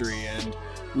History, and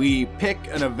we pick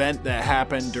an event that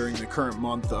happened during the current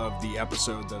month of the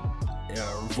episode,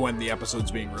 when the episode's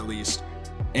being released.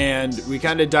 And we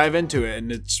kind of dive into it,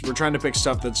 and we're trying to pick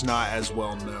stuff that's not as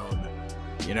well known.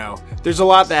 You know, there's a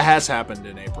lot that has happened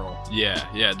in April.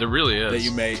 Yeah, there really is. That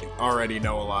you may already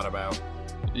know a lot about.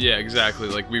 Yeah, exactly.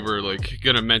 Like, we were,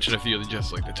 gonna mention a few,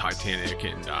 just, the Titanic,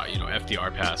 and,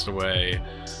 FDR passed away.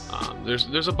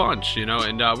 There's a bunch,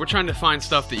 and we're trying to find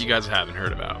stuff that you guys haven't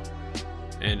heard about.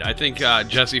 And I think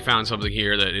Jesse found something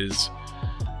here that is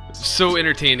so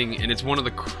entertaining, and it's one of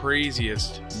the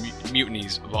craziest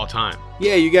mutinies of all time.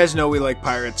 Yeah, you guys know we like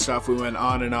pirate stuff. We went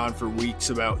on and on for weeks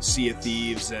about Sea of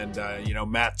Thieves, and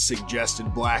Matt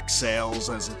suggested Black Sails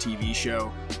as a TV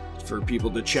show for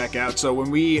people to check out. So when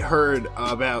we heard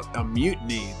about a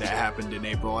mutiny that happened in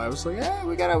April, I was like,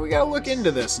 we gotta look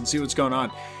into this and see what's going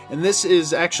on. And this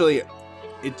is actually,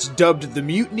 it's dubbed the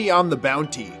Mutiny on the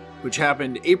Bounty, which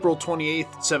happened April 28th,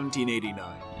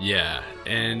 1789. Yeah,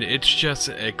 and it's just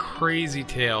a crazy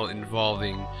tale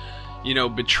involving,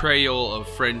 betrayal of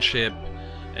friendship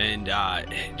and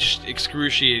just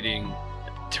excruciating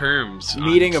terms.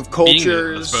 Meeting of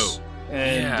cultures,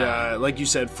 and like you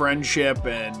said, friendship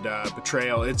and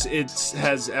betrayal. It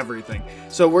has everything.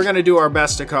 So we're going to do our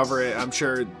best to cover it. I'm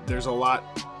sure there's a lot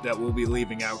that we'll be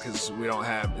leaving out because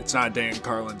it's not Dan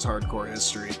Carlin's Hardcore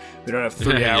History. We don't have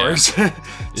 3 hours to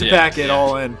pack it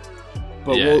all in.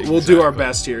 But we'll do our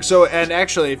best here. So, and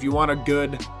actually, if you want a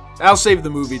good... I'll save the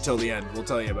movie till the end. We'll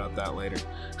tell you about that later.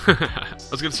 I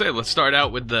was going to say, let's start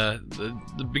out with the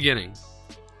beginning.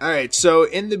 All right, so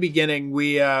in the beginning,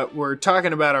 we're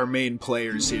talking about our main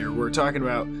players here. We're talking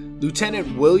about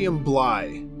Lieutenant William Bligh,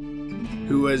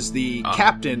 who was the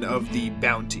captain of the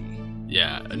Bounty.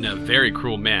 Yeah, and a very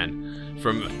cruel man.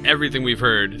 From everything we've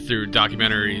heard through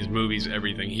documentaries, movies,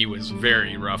 everything, he was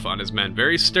very rough on his men.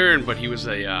 Very stern, but he was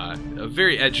a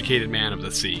very educated man of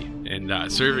the sea,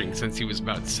 and serving since he was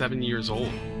about 7 years old.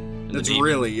 That's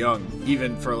really young,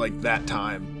 even for, like, that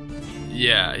time.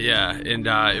 Yeah, and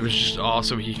it was just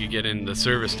also he could get in the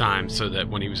service time so that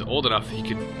when he was old enough, he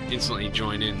could instantly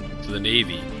join in to the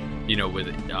Navy,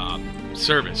 with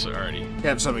service already.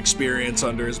 Have some experience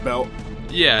under his belt.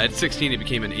 Yeah, at 16 he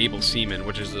became an able seaman,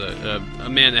 which is a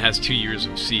man that has 2 years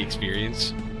of sea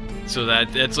experience. So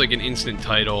that's like an instant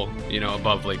title,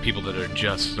 above like people that are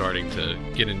just starting to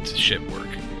get into ship work.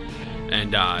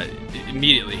 And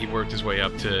immediately he worked his way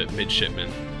up to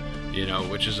midshipman,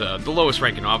 which is the lowest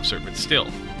ranking officer, but still,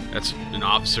 that's an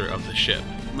officer of the ship.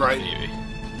 Right. The Navy.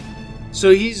 So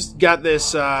he's got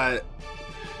this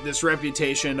this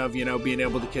reputation of, being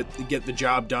able to get the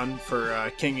job done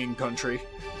for king and country.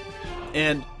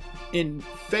 And in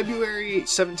February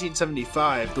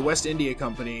 1775, the West India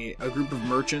Company, a group of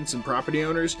merchants and property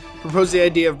owners, proposed the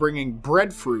idea of bringing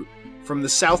breadfruit from the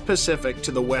South Pacific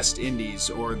to the West Indies,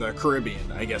 or the Caribbean,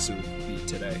 I guess it would be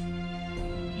today.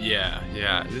 Yeah.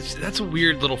 That's a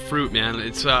weird little fruit, man.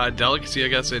 It's a delicacy, I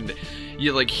guess, and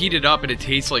you like heat it up and it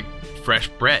tastes like fresh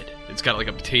bread. It's got like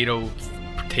a potato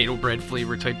bread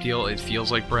flavor type deal. It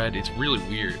feels like bread. It's really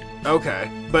weird. Okay,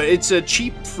 but it's a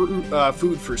cheap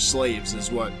food for slaves,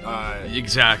 is what.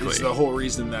 Exactly. Is the whole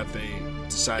reason that they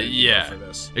decided to go for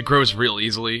this. It grows real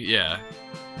easily. Yeah,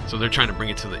 so they're trying to bring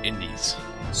it to the Indies.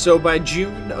 So by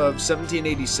June of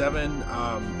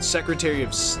 1787, Secretary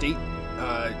of State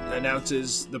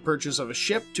announces the purchase of a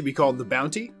ship to be called the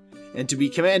Bounty, and to be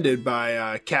commanded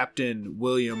by Captain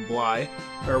William Bligh,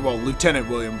 Lieutenant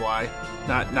William Bligh,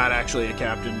 not actually a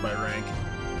captain by rank.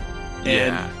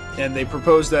 And they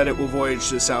propose that it will voyage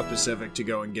to the South Pacific to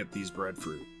go and get these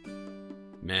breadfruit.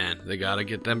 Man, they gotta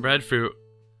get them breadfruit.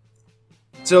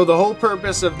 So the whole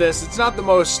purpose of this, it's not the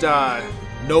most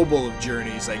noble of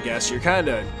journeys, I guess. You're kind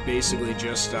of basically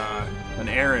just an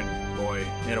errand boy,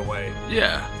 in a way.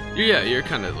 Yeah, you're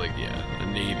kind of like, a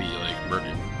Navy, like,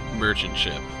 merchant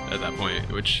ship at that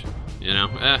point, which,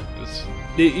 it's...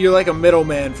 You're like a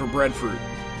middleman for breadfruit.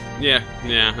 Yeah,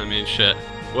 I mean, shit.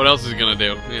 What else is he gonna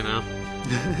do,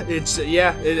 It's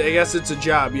I guess it's a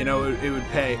job, it would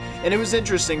pay. And it was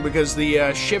interesting because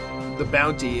the ship, the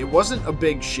Bounty, it wasn't a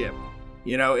big ship.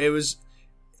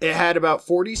 It had about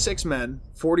 46 men,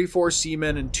 44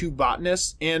 seamen, and 2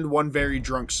 botanists, and 1 very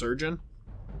drunk surgeon.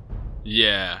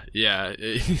 Yeah.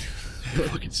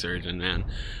 Fucking surgeon, man.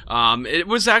 It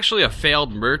was actually a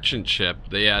failed merchant ship.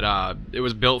 They had it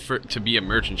was built to be a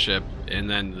merchant ship, and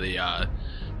then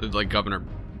the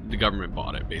government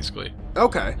bought it, basically.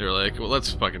 Okay. They were like, well,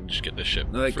 let's fucking just get this ship.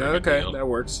 Like, okay, that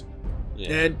works.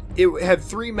 Yeah. And it had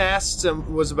 3 masts and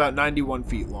was about 91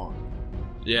 feet long.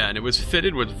 Yeah, and it was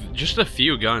fitted with just a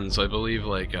few guns, I believe,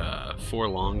 like 4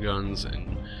 long guns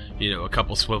and, a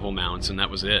couple swivel mounts, and that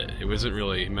was it. It wasn't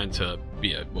really meant to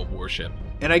be a warship.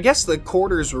 And I guess the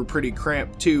quarters were pretty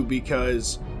cramped, too,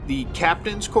 because the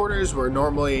captain's quarters, where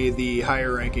normally the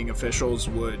higher-ranking officials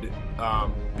would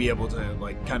be able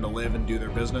to, kind of live and do their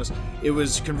business, it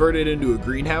was converted into a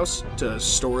greenhouse to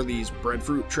store these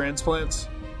breadfruit transplants.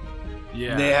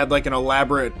 Yeah. They had, an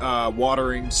elaborate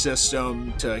watering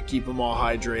system to keep them all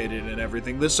hydrated and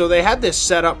everything. So they had this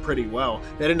set up pretty well.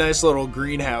 They had a nice little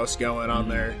greenhouse going on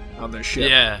their ship.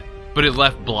 Yeah. But it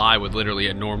left Bligh with literally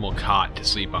a normal cot to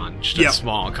sleep on. Just a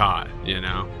small cot,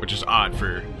 which is odd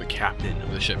for the captain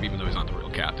of the ship, even though he's not the real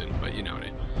captain, but you know what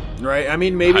I mean. Right, I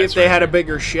mean, maybe if they had a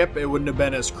bigger ship, it wouldn't have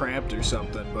been as cramped or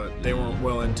something, but they weren't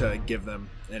willing to give them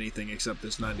anything except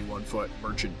this 91-foot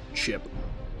merchant ship.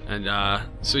 And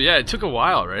it took a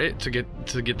while, right, to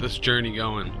get this journey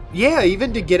going. Yeah,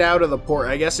 even to get out of the port.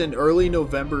 I guess in early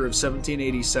November of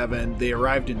 1787, they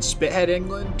arrived in Spithead,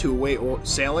 England, to await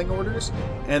sailing orders,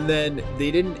 and then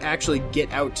they didn't actually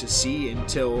get out to sea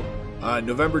until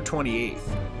November 28th.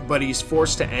 But he's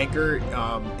forced to anchor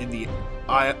on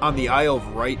the Isle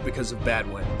of Wight because of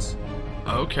bad winds.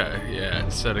 Okay, yeah,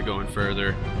 instead of going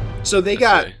further. So they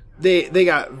got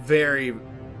very,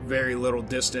 very little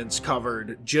distance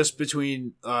covered just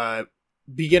between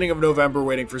beginning of November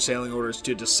waiting for sailing orders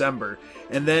to December,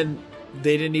 and then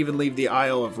they didn't even leave the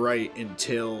Isle of Wight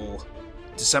until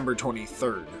December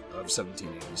 23rd of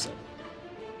 1787.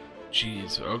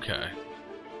 Jeez, okay.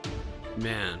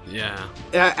 Man, yeah.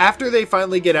 After they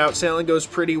finally get out, sailing goes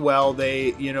pretty well.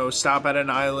 They, stop at an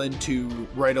island to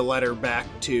write a letter back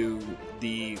to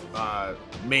the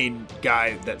main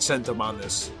guy that sent him on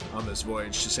this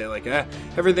voyage to say like,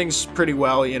 everything's pretty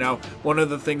well. You know, one of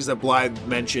the things that Blythe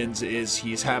mentions is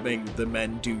he's having the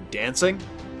men do dancing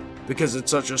because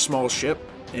it's such a small ship,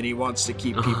 and he wants to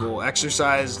keep people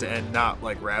exercised and not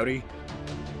like rowdy.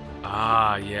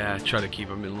 Yeah, try to keep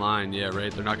them in line. Yeah,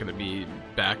 right. They're not going to be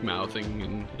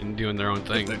back-mouthing and doing their own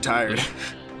thing. If they're tired.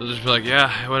 They'll just be like,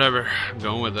 yeah, whatever, I'm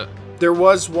going with it. There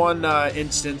was one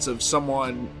instance of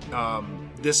someone,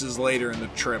 this is later in the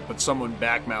trip, but someone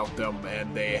backmouthed them,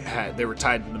 and they were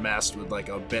tied to the mast with like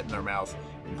a bit in their mouth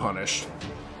and punished.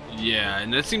 Yeah,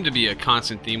 and that seemed to be a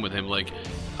constant theme with him. Like,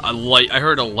 I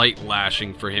heard a light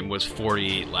lashing for him was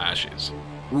 48 lashes.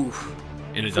 Oof.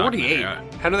 In a 48?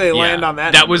 How do they land on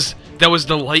that? That was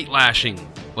the light lashing.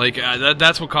 Like,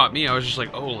 that's what caught me. I was just like,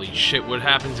 holy shit, what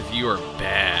happens if you are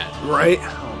bad? Right?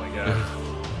 Oh my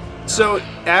god. So,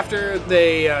 after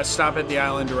they stop at the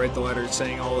island to write the letter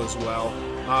saying all is well,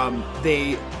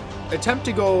 they attempt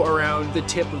to go around the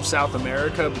tip of South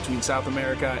America, between South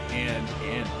America and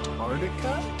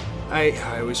Antarctica?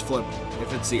 I always flip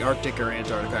if it's the Arctic or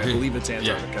Antarctica. I believe it's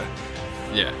Antarctica.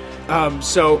 Yeah.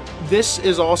 So this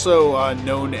is also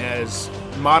known as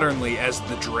modernly as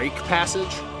the Drake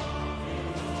Passage,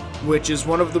 which is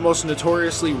one of the most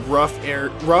notoriously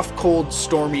rough, cold,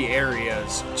 stormy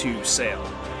areas to sail.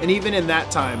 And even in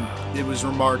that time, it was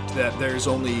remarked that there's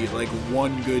only like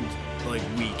one good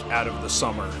week out of the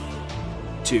summer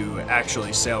to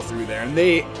actually sail through there, and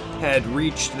they had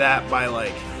reached that by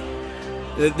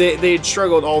they had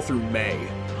struggled all through May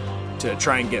to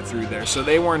try and get through there, so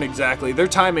they weren't exactly, their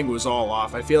timing was all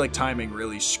off. I feel like timing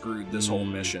really screwed this whole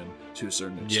mission to a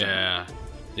certain extent.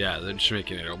 Yeah, they're just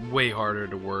making it way harder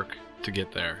to work to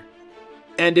get there.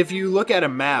 And if you look at a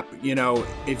map, you know,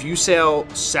 if you sail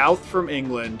south from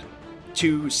England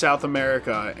to South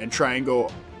America and try and go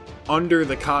under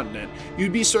the continent,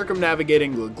 you'd be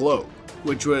circumnavigating the globe,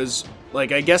 which was,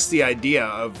 like, I guess the idea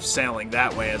of sailing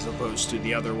that way as opposed to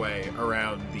the other way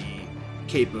around the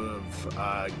Cape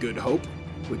of Good Hope,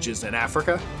 which is in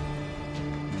Africa.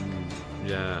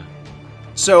 Yeah.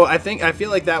 So I feel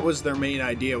like that was their main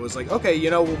idea, was like, okay, you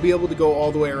know, we'll be able to go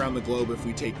all the way around the globe if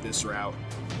we take this route.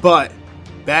 But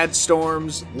bad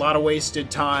storms, a lot of wasted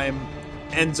time,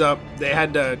 ends up they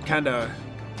had to kind of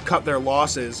cut their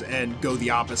losses and go the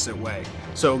opposite way.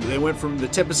 So they went from the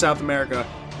tip of South America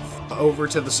over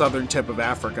to the southern tip of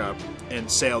Africa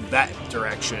and sailed that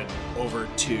direction over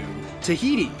to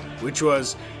Tahiti, which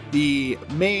was the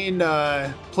main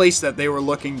place that they were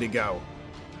looking to go.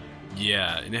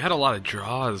 Yeah, and it had a lot of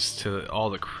draws to all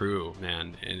the crew,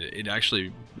 man, and it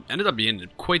actually ended up being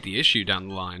quite the issue down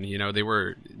the line. You know, they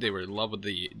were in love with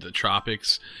the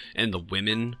tropics and the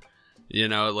women, you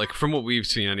know, like from what we've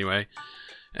seen anyway.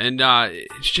 And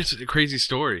it's just a crazy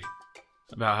story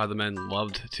about how the men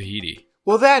loved Tahiti.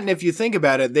 Well, that, and if you think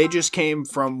about it, they just came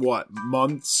from,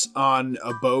 months on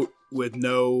a boat with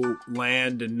no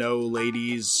land and no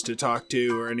ladies to talk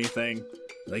to or anything.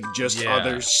 Like, just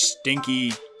other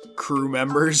stinky crew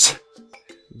members.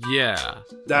 Yeah.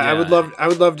 I would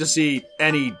love to see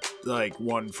any,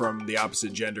 one from the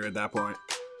opposite gender at that point.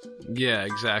 Yeah,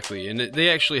 exactly. And they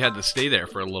actually had to stay there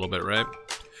for a little bit, right?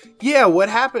 Yeah, what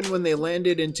happened when they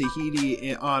landed in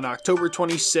Tahiti on October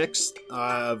 26th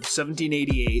of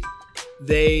 1788,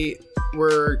 they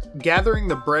were gathering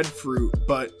the breadfruit,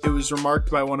 but it was remarked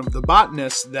by one of the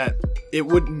botanists that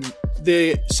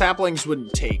the saplings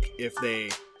wouldn't take if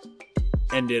they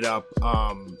ended up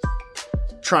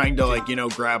trying to,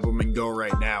 grab them and go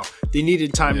right now. They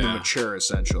needed time to mature,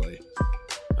 essentially.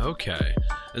 Okay.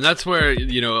 And that's where,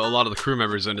 a lot of the crew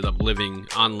members ended up living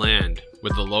on land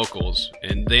with the locals,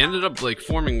 and they ended up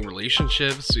forming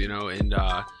relationships, and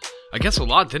I guess a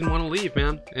lot didn't want to leave,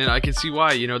 man. And I can see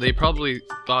why. They probably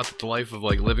thought that the life of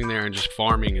living there and just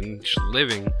farming and just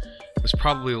living was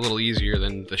probably a little easier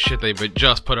than the shit they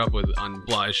just put up with on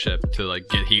Bly's ship to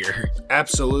get here.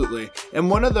 Absolutely. And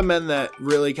one of the men that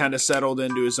really kind of settled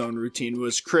into his own routine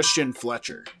was Christian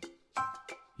Fletcher.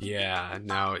 Yeah,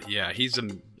 he's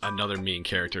another main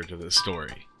character to this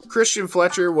story. Christian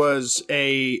Fletcher was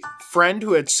a friend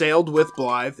who had sailed with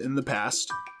Blythe in the past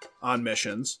on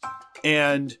missions,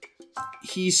 and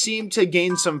he seemed to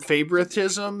gain some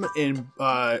favoritism in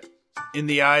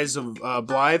the eyes of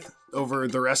Blythe over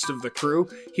the rest of the crew.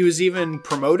 He was even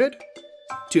promoted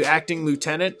to acting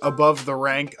lieutenant above the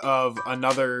rank of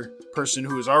another person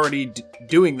who was already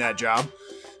doing that job.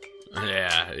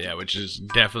 Yeah, which is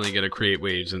definitely going to create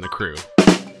waves in the crew.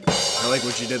 I like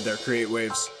what you did there, create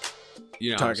waves.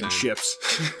 Talking ships.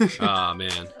 Oh,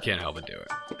 man, can't help but do it.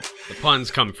 The puns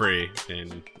come free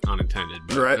and unintended,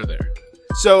 but they're there.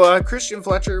 So Christian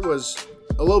Fletcher was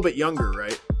a little bit younger,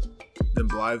 right, than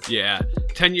Blythe. Yeah,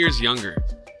 10 years younger.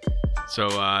 So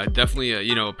definitely,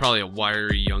 probably a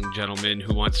wiry young gentleman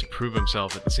who wants to prove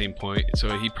himself at the same point.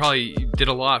 So he probably did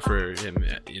a lot for him,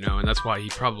 and that's why he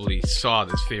probably saw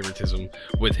this favoritism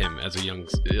with him as a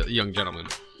young gentleman.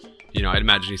 I'd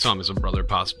imagine he saw him as a brother,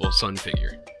 possible son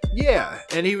figure. Yeah,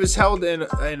 and he was held in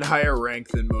higher rank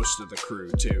than most of the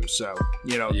crew too. So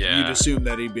you'd assume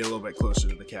that he'd be a little bit closer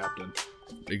to the captain.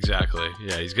 Exactly.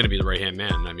 Yeah, he's gonna be the right-hand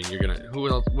man. I mean, who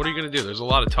else? What are you gonna do? There's a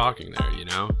lot of talking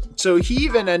there, So he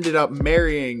even ended up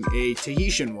marrying a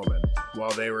Tahitian woman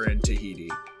while they were in Tahiti.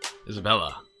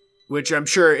 Isabella. Which I'm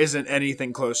sure isn't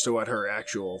anything close to what her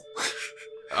actual...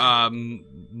 oh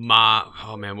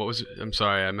man, what was it? I'm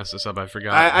sorry, I messed this up. I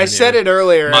forgot. I said it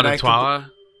earlier. Mahutwa?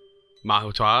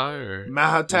 Mahutwa or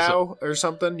Mahatau or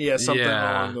something? Yeah, something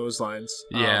along those lines.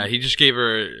 Yeah, he just gave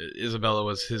her... Isabella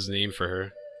was his name for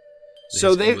her.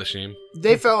 So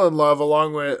they fell in love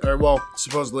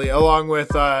supposedly along with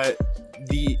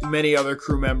the many other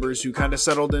crew members who kind of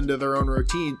settled into their own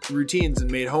routines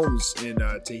and made homes in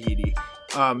Tahiti.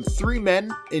 3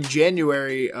 men in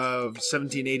January of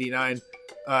 1789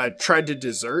 tried to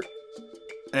desert,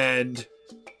 and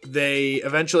they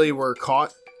eventually were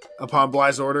caught upon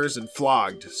Blythe's orders and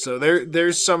flogged. So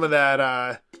there's some of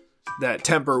that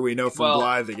temper we know from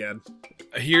Blythe again.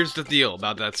 Here's the deal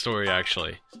about that story,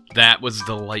 actually. That was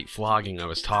the light flogging I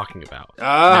was talking about.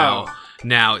 Oh.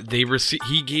 Now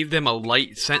he gave them a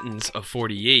light sentence of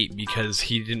 48 because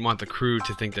he didn't want the crew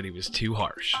to think that he was too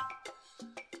harsh.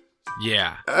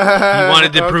 Yeah. He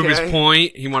wanted to prove his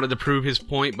point. He wanted to prove his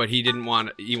point, but he didn't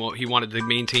want... He wanted to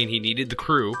maintain... He needed the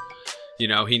crew. He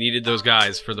needed those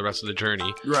guys for the rest of the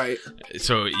journey. Right.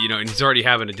 So, and he's already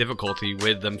having a difficulty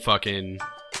with them fucking...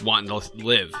 wanting to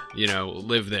live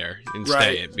there and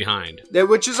stay behind.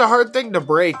 Which is a hard thing to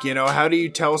break, How do you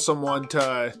tell someone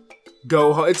to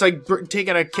go home? It's like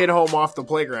taking a kid home off the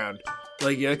playground.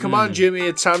 Like, come on, Jimmy,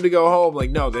 it's time to go home. Like,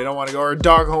 no, they don't want to go. Or a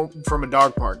dog home from a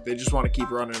dog park. They just want to keep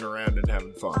running around and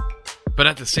having fun. But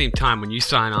at the same time, when you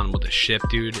sign on with a ship,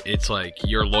 dude, it's like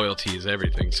your loyalty is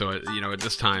everything. So, at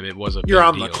this time, it was a big deal. You're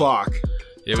on the clock.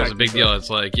 It was a big deal. It's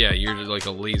like, yeah, you're like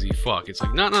a lazy fuck. It's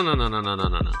like, no.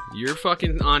 You're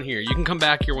fucking on here. You can come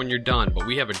back here when you're done, but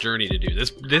we have a journey to do.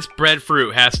 This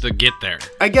breadfruit has to get there.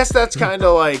 I guess that's kind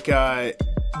of like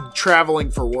traveling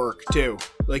for work, too.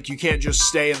 Like, you can't just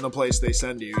stay in the place they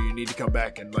send you. You need to come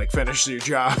back and, finish your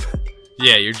job.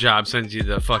 Yeah, your job sends you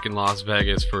to fucking Las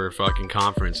Vegas for a fucking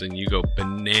conference, and you go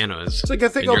bananas. It's like, I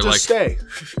think I'll just stay.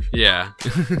 Yeah.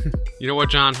 You know what,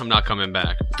 John? I'm not coming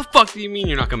back. What the fuck do you mean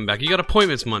you're not coming back? You got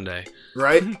appointments Monday.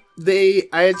 Right?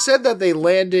 I had said that they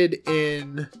landed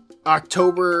in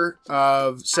October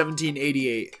of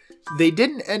 1788. They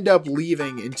didn't end up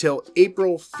leaving until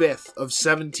April 5th of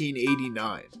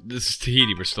 1789. This is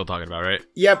Tahiti we're still talking about, right?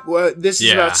 Yep. Well, this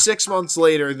is about 6 months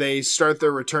later. They start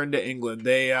their return to England.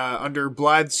 They, under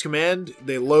Blythe's command,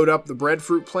 they load up the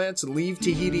breadfruit plants and leave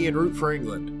Tahiti en route for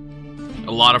England.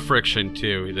 A lot of friction,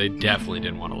 too. They definitely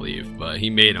didn't want to leave, but he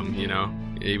made them,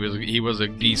 He was a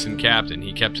decent captain.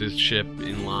 He kept his ship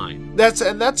in line. That's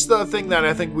the thing that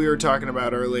I think we were talking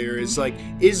about earlier.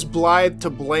 Is Blythe to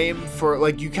blame for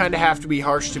you kind of have to be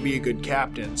harsh to be a good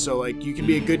captain. So you can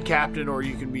be a good captain or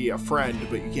you can be a friend,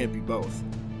 but you can't be both.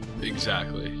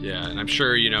 Exactly. Yeah, and I'm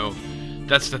sure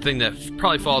that's the thing that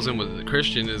probably falls in with the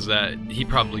Christian is that he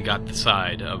probably got the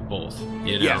side of both.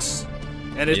 Yes,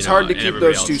 and it's hard to keep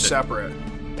those two separate.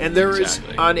 And there is,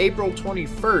 on April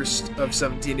 21st of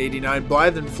 1789,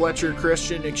 Blythe and Fletcher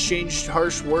Christian exchanged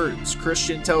harsh words.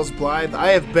 Christian tells Blythe, "I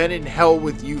have been in hell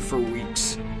with you for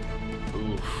weeks."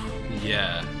 Oof,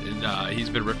 yeah. And he's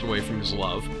been ripped away from his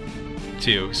love,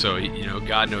 too. So,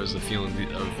 God knows the feeling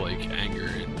of, anger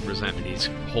and resentment he's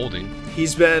holding.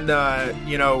 He's been,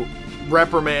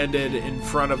 reprimanded in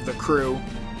front of the crew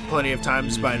plenty of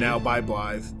times by now by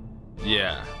Blythe.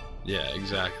 Yeah,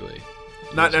 exactly.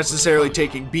 Not necessarily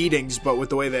taking beatings, but with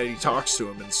the way that he talks to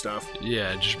him and stuff.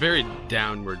 Yeah, just very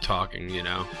downward talking,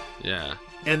 Yeah.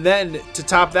 And then, to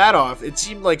top that off, it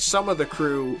seemed like some of the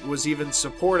crew was even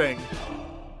supporting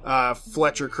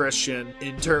Fletcher Christian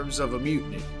in terms of a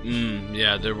mutiny.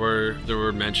 Yeah, there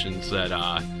were mentions that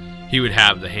he would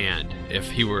have the hand.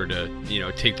 If he were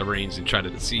to, take the reins and try to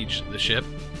besiege the ship,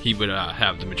 he would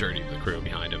have the majority of the crew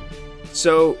behind him.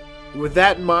 So... with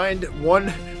that in mind,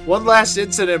 one last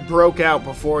incident broke out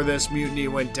before this mutiny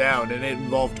went down, and it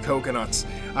involved coconuts.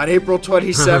 On April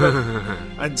 27th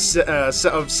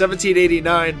of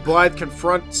 1789, Blythe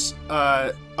confronts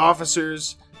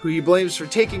officers who he blames for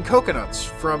taking coconuts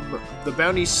from the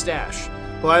bounty stash.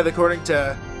 Blythe, according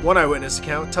to one eyewitness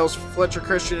account, tells Fletcher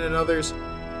Christian and others,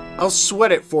 I'll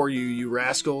sweat it for you, you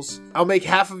rascals. I'll make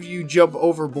half of you jump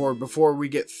overboard before we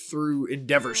get through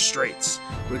Endeavour Straits,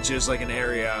 which is like an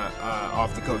area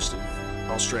off the coast of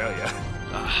Australia.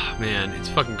 Man, it's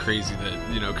fucking crazy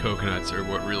that, coconuts are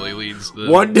what really leads the...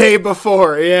 One day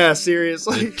before, yeah,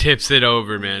 seriously. It tips it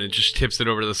over, man. It just tips it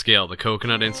over to the scale. The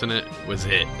coconut incident was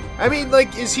it. I mean,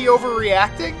 like, is he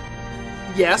overreacting?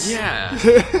 Yes. Yeah.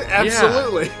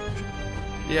 Absolutely.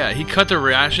 Yeah, he cut the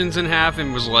rations in half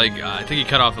and was like, I think he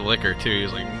cut off the liquor too. He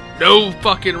was like, no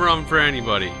fucking rum for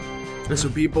anybody. So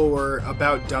people were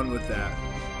about done with that.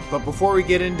 But before we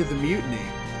get into the mutiny,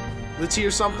 let's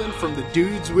hear something from the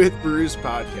Dudes with Brews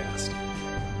podcast.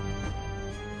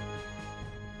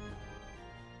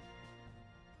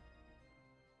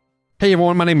 Hey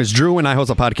everyone, my name is Drew, and I host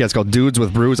a podcast called Dudes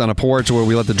with Brews on a Porch, where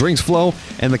we let the drinks flow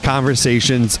and the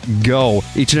conversations go.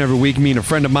 Each and every week, me and a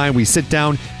friend of mine, we sit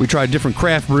down, we try a different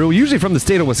craft brew, usually from the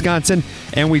state of Wisconsin,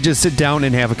 and we just sit down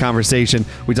and have a conversation.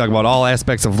 We talk about all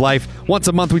aspects of life. Once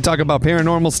a month, we talk about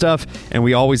paranormal stuff, and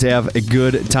we always have a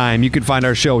good time. You can find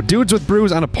our show, Dudes with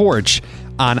Brews on a Porch,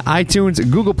 on iTunes,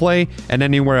 Google Play, and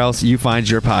anywhere else you find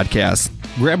your podcasts.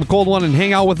 Grab a cold one and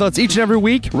hang out with us each and every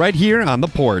week right here on the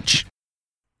porch.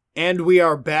 And we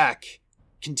are back,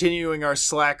 continuing our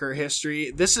Slacker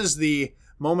history. This is the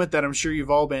moment that I'm sure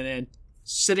you've all been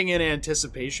sitting in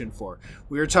anticipation for.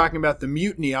 We were talking about the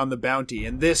mutiny on the Bounty,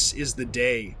 and this is the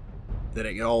day that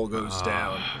it all goes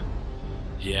down.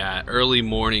 Yeah, early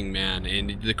morning, man.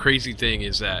 And the crazy thing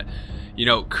is that,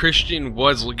 Christian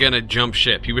was going to jump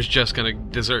ship. He was just going to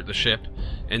desert the ship.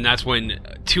 And that's when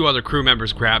two other crew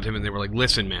members grabbed him and they were like,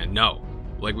 listen, man, no.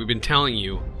 Like, we've been telling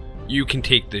you, you can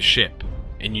take this ship.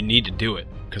 And you need to do it,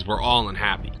 because we're all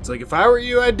unhappy. It's like, if I were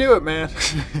you, I'd do it, man.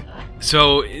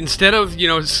 So instead of,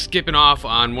 skipping off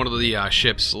on one of the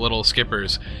ship's little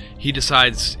skippers, he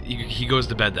decides, he goes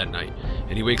to bed that night.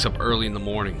 And he wakes up early in the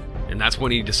morning. And that's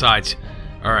when he decides,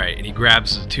 all right, and he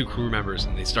grabs the two crew members,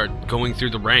 and they start going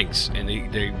through the ranks. And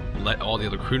they let all the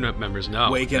other crew members know.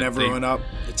 Waking everyone up.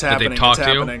 It's happening, it's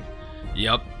happening.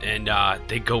 Yep, and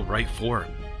they go right for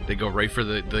him. They go right for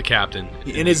the captain.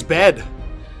 In his bed.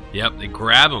 Yep, they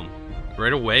grab him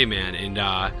right away, man. And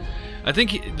I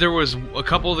think there was a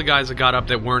couple of the guys that got up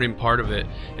that weren't in part of it,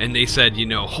 and they said,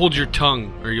 hold your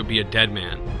tongue or you'll be a dead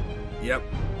man. Yep.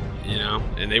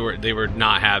 And they were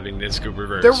not having this scoop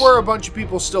reverse. There were a bunch of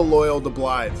people still loyal to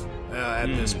Blythe at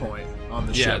this point on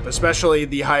the ship, especially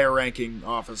the higher-ranking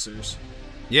officers.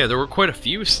 Yeah, there were quite a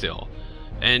few still.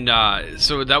 And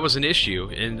so that was an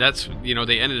issue, and that's,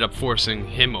 they ended up forcing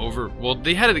him over. Well,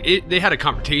 they had a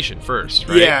confrontation first,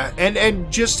 right? Yeah,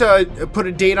 and just to put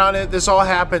a date on it, this all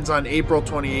happens on April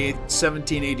 28th,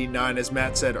 1789, as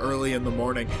Matt said, early in the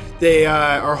morning. They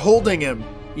are holding him,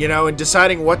 and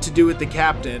deciding what to do with the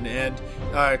captain, and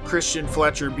Christian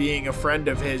Fletcher being a friend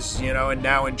of his, and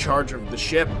now in charge of the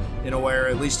ship, in a way, or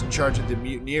at least in charge of the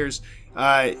mutineers,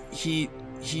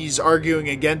 he's arguing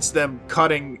against them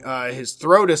cutting his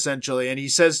throat, essentially, and he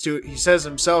says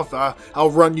himself,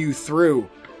 I'll run you through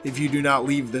if you do not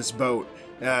leave this boat,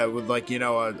 with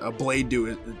a blade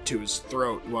to his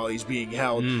throat while he's being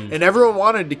held. And everyone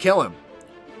wanted to kill him.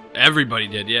 Everybody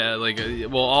did, yeah.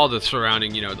 All the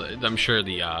surrounding, I'm sure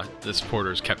the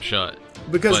supporters kept shut.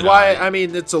 Because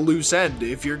it's a loose end.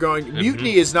 If you're going,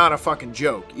 mutiny is not a fucking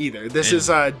joke either. This is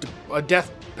a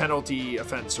death penalty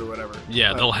offense or whatever.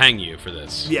 Yeah, they'll hang you for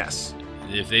this. Yes.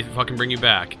 If they fucking bring you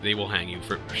back, they will hang you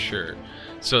for sure.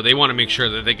 So they want to make sure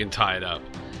that they can tie it up.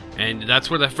 And that's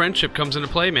where the friendship comes into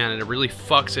play, man, and it really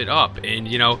fucks it up. And,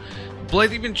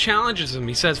 Blythe even challenges him.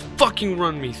 He says, fucking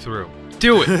run me through.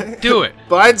 Do it. Do it.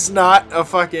 Blythe's not a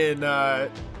fucking,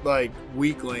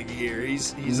 weakling here.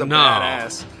 He's a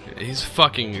badass. He's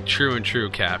fucking true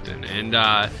captain.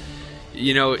 And,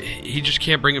 he just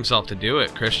can't bring himself to do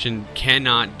it. Christian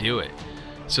cannot do it.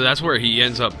 So that's where he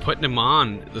ends up putting him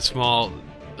on the small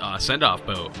send-off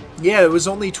boat. Yeah, it was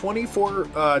only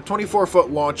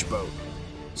 24-foot launch boat.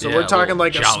 So we're talking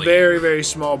like jolly. A very, very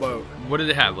small boat. What did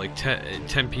it have,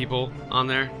 10 people on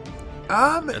there?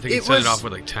 I think it started off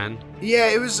with 10. Yeah,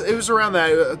 it was around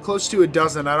that, close to a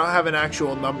dozen. I don't have an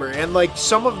actual number. And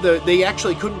some of they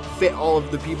actually couldn't fit all of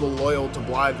the people loyal to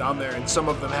Blythe on there, and some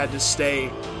of them had to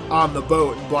stay on the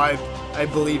boat. And Blythe, I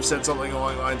believe, said something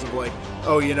along the lines of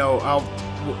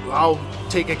I'll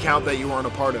take account that you weren't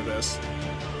a part of this.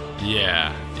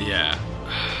 Yeah.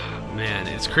 Man,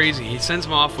 it's crazy. He sends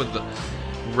them off with the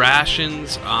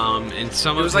rations, and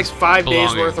some of it was 5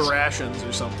 days worth of rations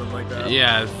or something like that.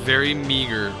 Yeah, very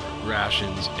meager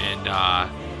rations, and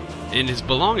in his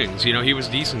belongings, he was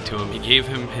decent to him. He gave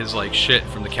him his shit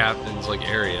from the captain's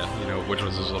area, which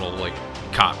was his little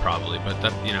cot probably, but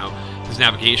that his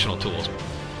navigational tools.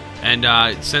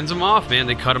 and sends them off, man.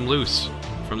 They cut them loose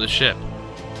from the ship,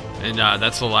 and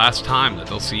that's the last time that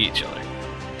they'll see each other.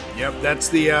 Yep, that's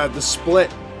the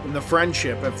split in the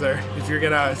friendship. If you're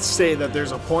gonna say that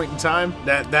there's a point in time,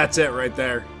 that's it right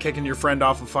there. Kicking your friend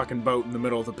off a fucking boat in the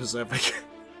middle of the Pacific.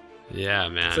 Yeah,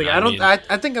 man. It's like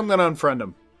I think I'm gonna unfriend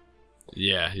him.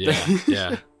 Yeah.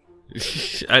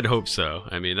 I'd hope so.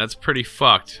 I mean, that's pretty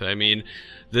fucked. I mean,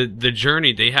 the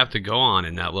journey they have to go on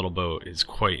in that little boat is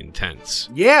quite intense.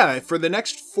 Yeah, for the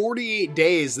next 48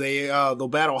 days, they'll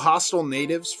battle hostile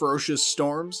natives, ferocious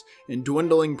storms, and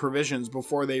dwindling provisions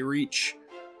before they reach.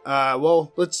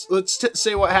 Let's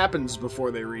say what happens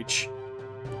before they reach.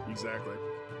 Exactly.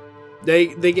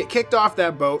 They get kicked off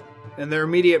that boat, and their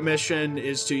immediate mission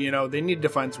is to, they need to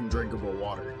find some drinkable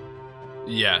water.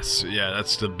 Yes, yeah,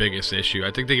 that's the biggest issue. I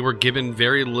think they were given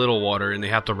very little water, and they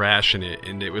have to ration it,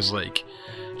 and it was like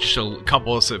just a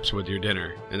couple of sips with your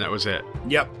dinner, and that was it.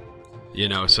 Yep.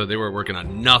 So they were working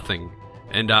on nothing.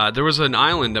 And there was an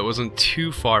island that wasn't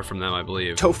too far from them, I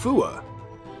believe. Tofua.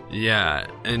 Yeah,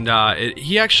 and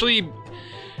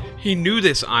he knew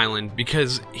this island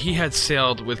because he had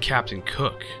sailed with Captain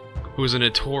Cook, who was a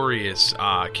notorious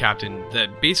captain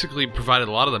that basically provided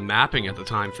a lot of the mapping at the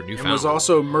time for Newfoundland. And was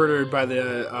also murdered by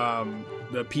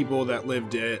the people that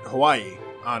lived at Hawaii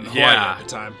at the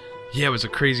time. Yeah, it was a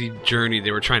crazy journey.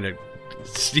 They were trying to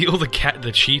steal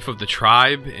the chief of the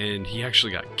tribe, and he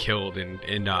actually got killed, and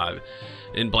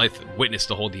Blythe witnessed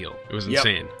the whole deal. It was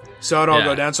insane. Saw it all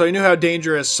go down, so he knew how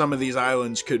dangerous some of these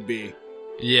islands could be.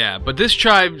 Yeah, but this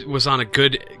tribe was on a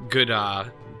good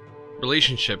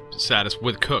relationship status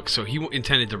with Cook, so he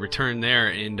intended to return there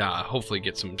and hopefully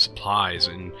get some supplies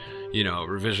and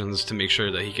revisions to make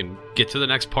sure that he can get to the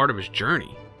next part of his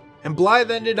journey. And Blythe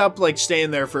ended up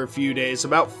staying there for a few days,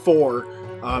 about 4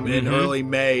 in early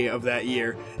May of that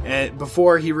year, and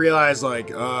before he realized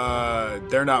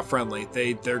they're not friendly.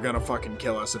 They're gonna fucking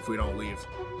kill us if we don't leave.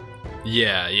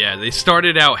 Yeah, they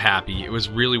started out happy. It was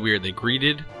really weird. They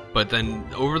greeted, but then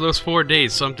over those 4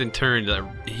 days, something turned that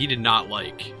he did not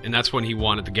like. And that's when he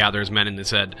wanted to gather his men and they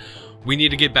said, we need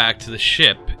to get back to the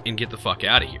ship and get the fuck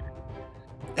out of here.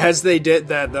 As they did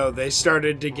that, though, they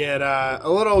started to get a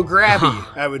little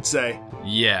grabby, I would say.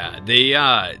 Yeah, they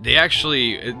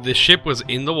actually, the ship was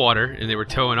in the water and they were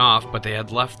towing off, but they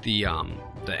had left the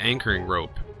anchoring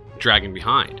rope dragging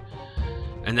behind.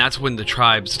 And that's when the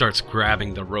tribe starts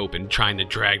grabbing the rope and trying to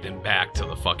drag them back to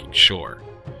the fucking shore.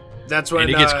 That's when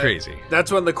it gets crazy.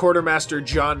 That's when the quartermaster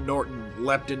John Norton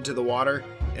leapt into the water,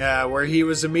 where he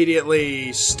was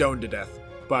immediately stoned to death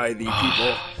by the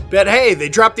people. But hey, they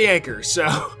dropped the anchor,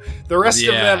 so the rest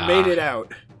of them made it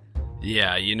out.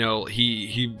 Yeah,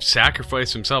 he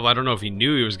sacrificed himself. I don't know if he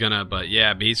knew he was gonna, but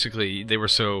yeah, basically they were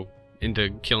so into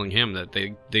killing him that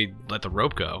they let the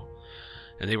rope go.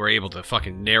 And they were able to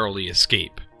fucking narrowly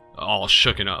escape, all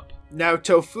shooken up. Now,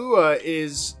 Tofua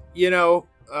is,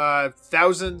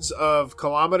 thousands of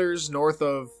kilometers north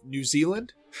of New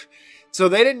Zealand. So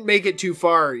they didn't make it too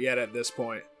far yet at this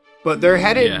point. But they're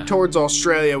headed towards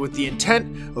Australia with the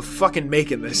intent of fucking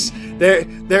making this.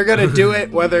 They're gonna do it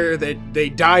whether they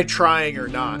die trying or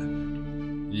not.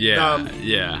 Yeah.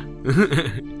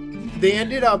 They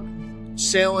ended up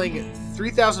sailing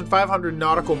 3,500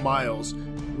 nautical miles,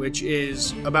 which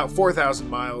is about 4,000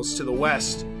 miles to the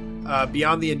west,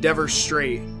 beyond the Endeavour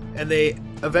Strait, and they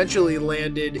eventually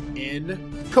landed in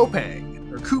Kupang.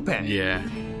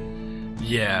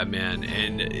 Yeah, man.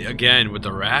 And again, with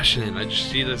the rationing, I just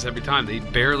see this every time. They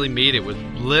barely made it with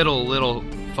little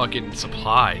fucking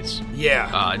supplies.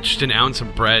 Yeah. Just an ounce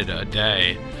of bread a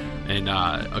day and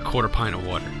a quarter pint of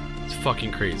water. It's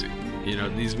fucking crazy.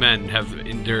 These men have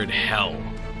endured hell.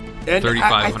 And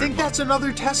I think that's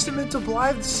another testament to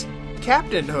Blythe's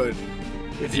captainhood,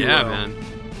 if you will. Man.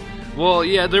 Well,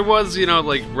 yeah, there was,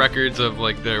 records of,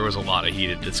 there was a lot of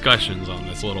heated discussions on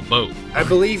this little boat. I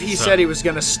believe he said he was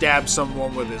going to stab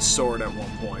someone with his sword at one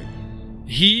point.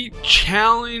 He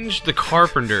challenged the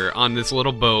carpenter on this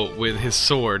little boat with his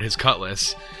sword, his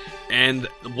cutlass, and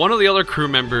one of the other crew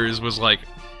members was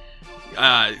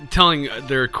telling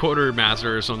their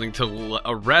quartermaster or something to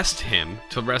arrest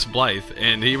Blythe,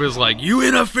 and he was like, "You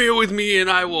interfere with me and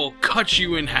I will cut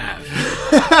you in half."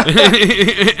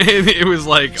 And it was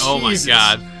like, oh my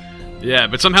god. Yeah,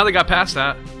 but somehow they got past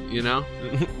that,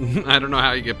 I don't know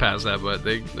how you get past that, but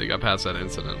they got past that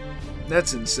incident.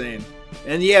 That's insane.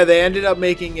 And yeah, they ended up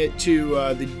making it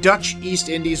to the Dutch East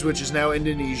Indies, which is now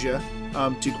Indonesia,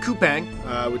 to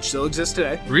Kupang, which still exists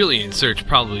today. Really in search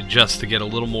probably just to get a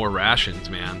little more rations,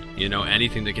 man. You know,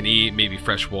 anything they can eat, maybe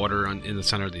fresh water in the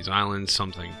center of these islands,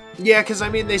 something. Yeah, because, I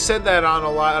mean, they said that on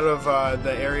a lot of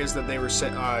the areas that they were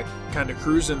kind of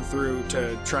cruising through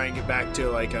to try and get back to,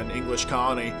 like, an English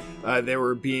colony, they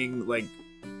were being, like,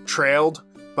 trailed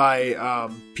by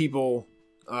people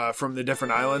from the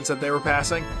different islands that they were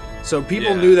passing. So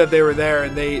people knew that they were there,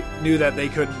 and they knew that they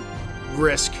couldn't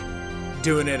risk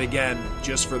doing it again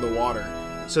just for the water.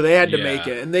 So they had to make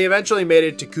it. And they eventually made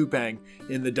it to Kupang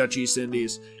in the Dutch East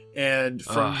Indies. And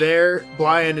from there,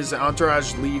 Bligh and his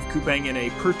entourage leave Kupang in a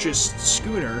purchased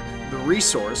schooner, the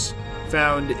Resource,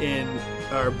 bound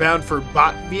for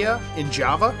Batavia in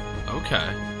Java.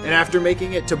 Okay. And after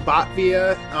making it to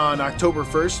Batavia on October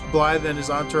 1st, Bligh and his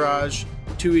entourage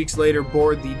 2 weeks later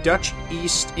board the Dutch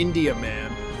East Indiaman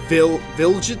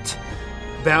Viljet,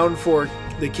 bound for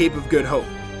the Cape of Good Hope.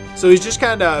 So he's just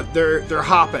kind of, they're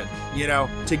hopping, you know,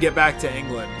 to get back to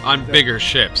England. On bigger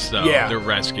ships, though. Yeah. They're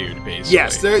rescued, basically.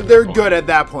 Yes, they're good at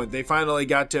that point. They finally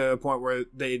got to a point where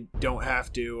they don't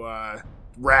have to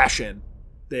ration.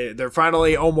 They're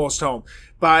finally almost home.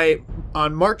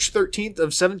 On March 13th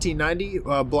of 1790,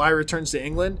 Bligh returns to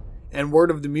England, and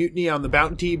word of the mutiny on the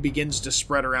Bounty begins to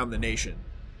spread around the nation.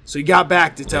 So he got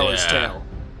back to tell his tale.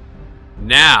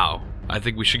 Now, I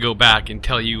think we should go back and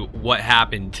tell you what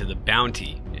happened to the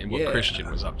Bounty and what Christian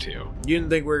was up to. You didn't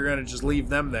think we were going to just leave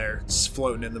them there, just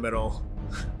floating in the middle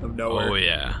of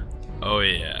nowhere. Oh,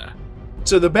 yeah.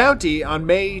 So the Bounty, on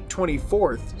May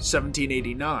 24th,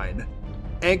 1789,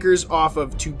 anchors off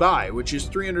of Tubai, which is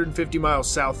 350 miles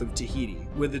south of Tahiti,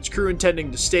 with its crew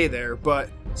intending to stay there, but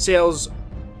sails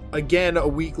again a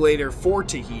week later for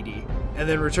Tahiti, and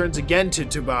then returns again to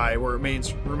Tubai, where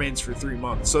it remains for 3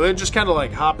 months. So they're just kind of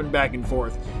like hopping back and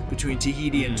forth between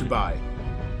Tahiti and Tubai.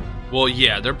 Well,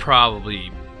 yeah, they're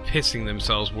probably pissing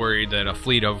themselves worried that a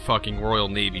fleet of fucking Royal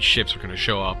Navy ships are going to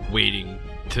show up waiting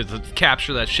to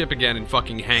capture that ship again and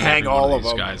fucking hang all of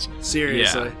these them. Guys.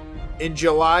 Seriously. Yeah. In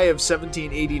July of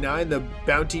 1789, the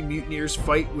Bounty mutineers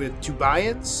fight with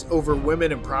Tubaians over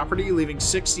women and property, leaving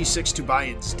 66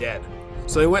 Tubaians dead.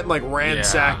 So they went and like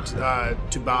ransacked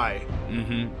Tubai.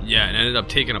 Mm-hmm. Yeah, and ended up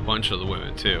taking a bunch of the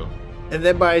women too. And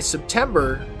then by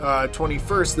September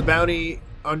 21st, the Bounty,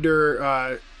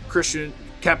 under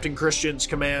Captain Christian's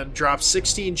command, drops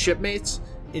 16 shipmates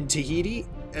in Tahiti,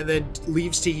 and then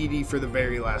leaves Tahiti for the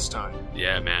very last time.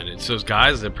 Yeah, man. It's those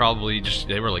guys that probably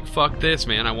they were like, fuck this,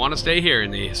 man. I want to stay here.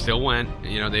 And they still went.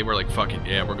 You know, they were like, fuck it.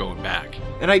 Yeah, we're going back.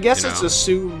 And I guess it's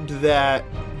assumed that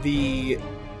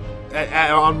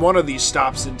on one of these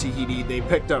stops in Tahiti, they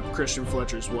picked up Christian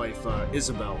Fletcher's wife,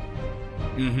 Isabel.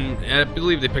 Mm-hmm. And I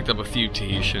believe they picked up a few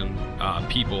Tahitian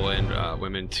people and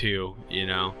women too, you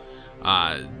know.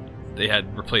 They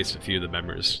had replaced a few of the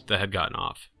members that had gotten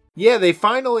off. Yeah, they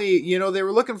finally, they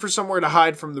were looking for somewhere to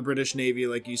hide from the British Navy,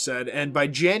 like you said, and by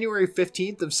January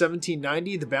 15th of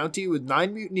 1790, the Bounty, with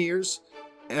 9 mutineers,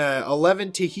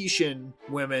 11 Tahitian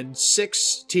women,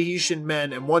 6 Tahitian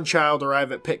men, and 1 child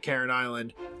arrive at Pitcairn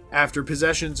Island. After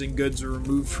possessions and goods are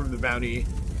removed from the Bounty,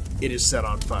 it is set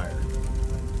on fire.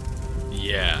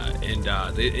 Yeah, and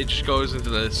it just goes into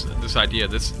this idea.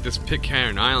 This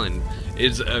Pitcairn Island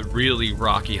is a really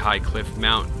rocky, high cliff,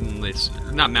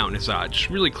 just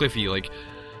really cliffy. Like,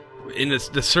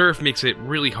 the surf makes it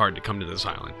really hard to come to this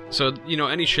island. So,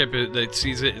 any ship that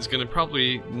sees it is going to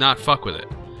probably not fuck with it.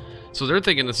 So they're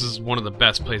thinking this is one of the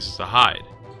best places to hide.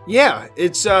 Yeah,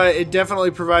 it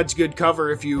definitely provides good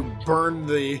cover if you burn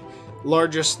the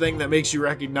largest thing that makes you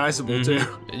recognizable, too.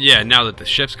 Yeah, now that the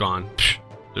ship's gone,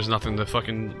 there's nothing to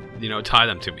fucking, tie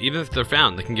them to. Even if they're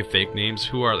found, they can give fake names.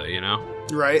 Who are they,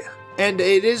 Right. And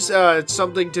it is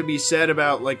something to be said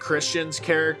about, like, Christian's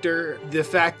character. The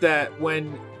fact that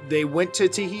when they went to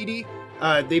Tahiti,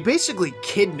 they basically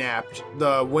kidnapped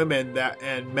the women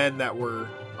and men that were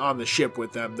on the ship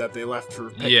with them that they left for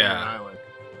Pitcairn Island.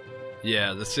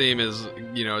 Yeah, the same as,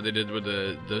 they did with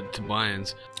the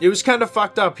Tubaians. It was kind of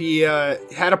fucked up. He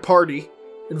had a party,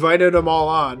 invited them all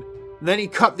on, and then he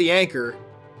cut the anchor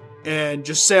and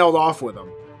just sailed off with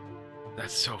them.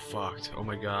 That's so fucked. Oh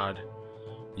my god.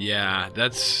 Yeah,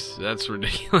 that's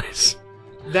ridiculous.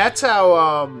 That's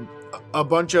how a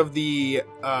bunch of the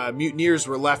mutineers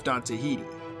were left on Tahiti.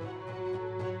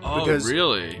 Oh,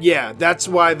 really? Yeah, that's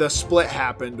why the split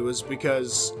happened, was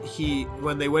because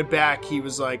when they went back, he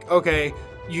was like, okay,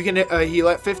 you can. He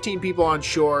let 15 people on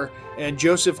shore, and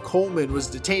Joseph Coleman was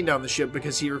detained on the ship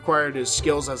because he required his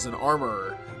skills as an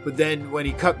armorer. But then when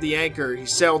he cut the anchor, he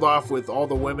sailed off with all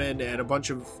the women and a bunch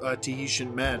of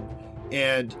Tahitian men.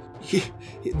 And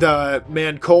the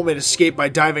man Coleman escaped by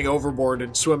diving overboard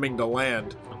and swimming to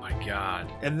land. Oh my my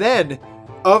God. And then,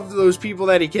 of those people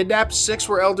that he kidnapped, 6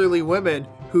 were elderly women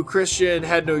who Christian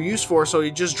had no use for, so he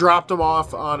just dropped them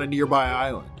off on a nearby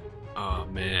island. Oh,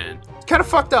 man. It's kind of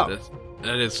fucked up.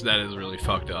 That is really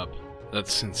fucked up.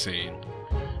 That's insane.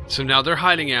 So now they're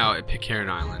hiding out at Pitcairn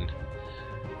Island.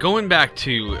 Going back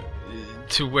to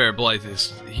where Blythe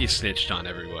is, he snitched on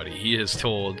everybody. He has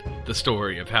told the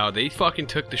story of how they fucking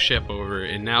took the ship over,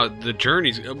 and now the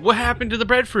journey's... What happened to the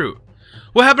breadfruit?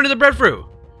 What happened to the breadfruit?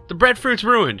 The breadfruit's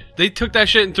ruined. They took that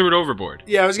shit and threw it overboard.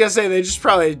 Yeah, I was gonna say, they just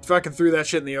probably fucking threw that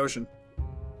shit in the ocean.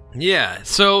 Yeah,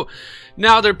 so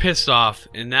now they're pissed off,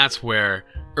 and that's where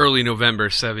early November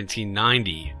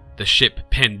 1790, the ship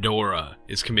Pandora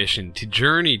is commissioned to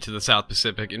journey to the South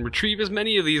Pacific and retrieve as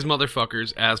many of these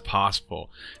motherfuckers as possible.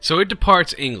 So it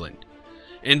departs England.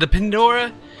 And the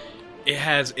Pandora, it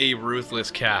has a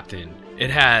ruthless captain. It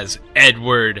has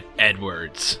Edward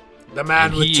Edwards. The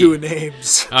man with 2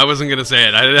 names. I wasn't going to say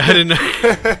it. I didn't know.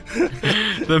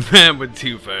 The man with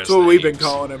 2 first That's what names. we've been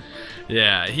calling him.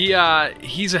 Yeah,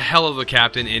 he's a hell of a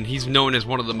captain, and he's known as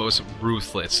one of the most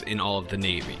ruthless in all of the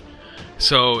Navy.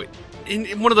 So,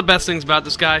 one of the best things about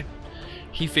this guy,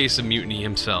 he faced a mutiny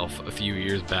himself a few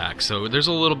years back. So there's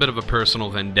a little bit of a personal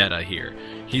vendetta here.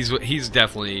 He's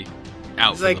definitely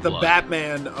out for like the the blood.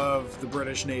 Batman of the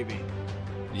British Navy.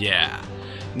 Yeah.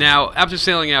 Now, after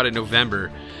sailing out in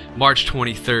November, March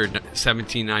 23rd,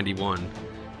 1791,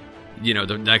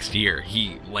 the next year,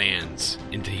 he lands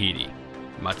in Tahiti.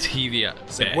 Matavia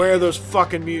Bay. Where are those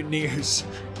fucking mutineers?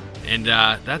 And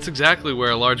that's exactly where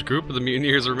a large group of the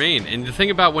mutineers remain. And the thing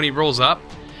about when he rolls up,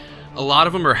 a lot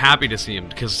of them are happy to see him,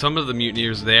 because some of the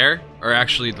mutineers there are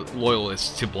actually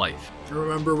loyalists to Blythe.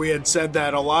 Remember, we had said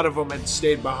that a lot of them had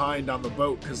stayed behind on the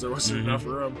boat because there wasn't enough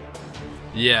room.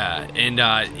 Yeah, and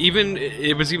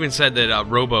it was even said that a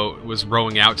rowboat was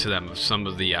rowing out to them, some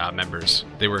of the members.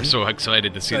 They were so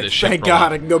excited to see the ship. Thank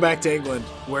God I can go back to England,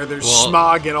 where there's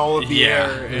smog in all of the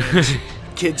air, and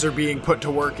kids are being put to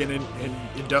work in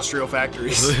industrial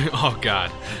factories. Oh,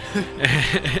 God.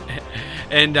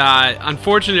 And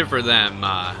unfortunate for them,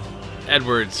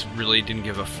 Edwards really didn't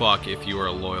give a fuck if you were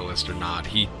a loyalist or not.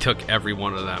 He took every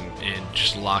one of them and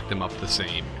just locked them up the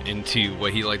same into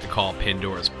what he liked to call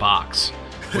Pandora's box,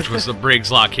 which was the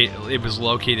brig's it was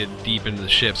located deep into the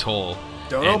ship's hull.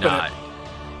 Don't open it.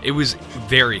 It was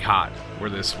very hot where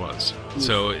this was.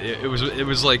 So it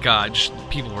was like just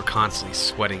people were constantly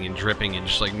sweating and dripping and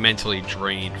just like mentally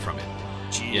drained from it.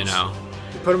 Jeez. You know?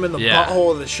 You put them in the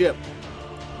butthole of the ship.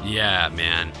 Yeah,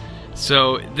 man.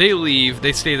 So they leave.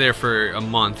 They stay there for a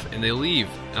month, and they leave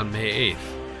on May 8th.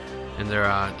 And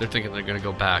they're thinking they're gonna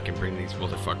go back and bring these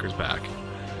motherfuckers back.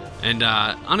 And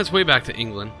on its way back to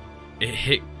England, it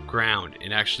hit ground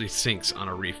and actually sinks on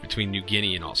a reef between New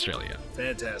Guinea and Australia.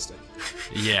 Fantastic.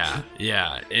 Yeah.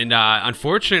 And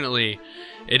unfortunately,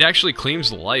 it actually claims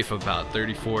the life of about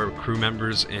 34 crew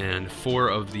members and 4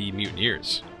 of the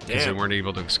mutineers. Because they weren't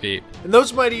able to escape. And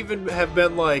those might even have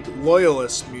been, like,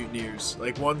 loyalist mutineers.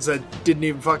 Like, ones that didn't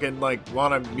even fucking, like,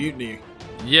 want to mutiny.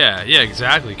 Yeah,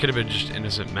 exactly. Could have been just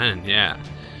innocent men, yeah.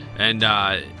 And,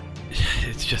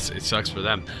 it sucks for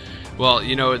them. Well,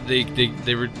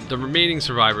 they were the remaining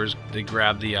survivors. They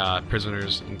grabbed the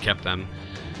prisoners and kept them.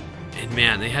 And,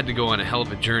 man, they had to go on a hell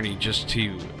of a journey just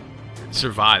to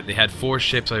survive. They had 4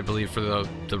 ships, I believe, for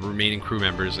the remaining crew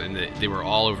members, and they were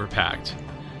all overpacked.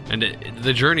 And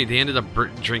the journey, they ended up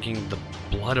drinking the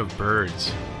blood of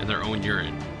birds in their own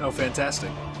urine. Oh, fantastic.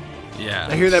 Yeah.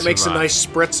 I hear that makes a nice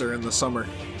spritzer in the summer.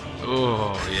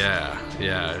 Oh, yeah.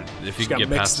 If you can get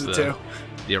past the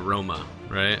aroma,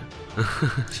 right?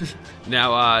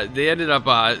 Now, they ended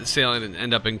up sailing and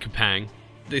end up in Kupang.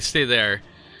 They stay there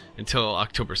until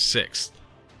October 6th.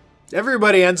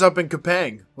 Everybody ends up in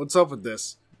Kupang. What's up with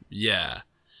this? Yeah.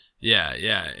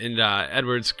 And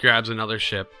Edwards grabs another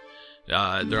ship.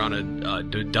 They're on a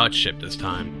Dutch ship this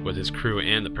time with his crew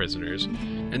and the prisoners.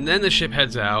 And then the ship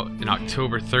heads out on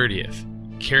October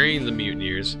 30th, carrying the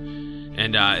mutineers,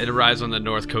 and it arrives on the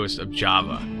north coast of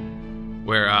Java,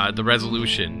 where the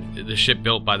Resolution, the ship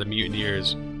built by the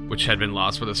mutineers, which had been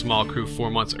lost with a small crew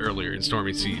 4 months earlier in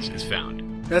stormy seas, is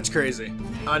found. That's crazy.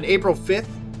 On April 5th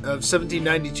of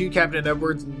 1792, Captain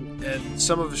Edwards and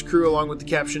some of his crew, along with the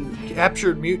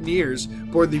captured mutineers,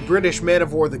 board the British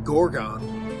man-of-war the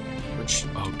Gorgon. Which,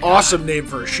 awesome name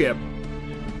for a ship.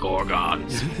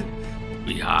 Gorgons.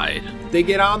 We hide. They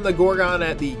get on the Gorgon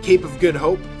at the Cape of Good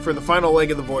Hope for the final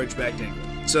leg of the voyage back to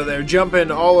England. So they're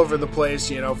jumping all over the place,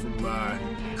 from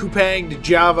Kupang to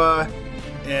Java,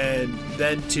 and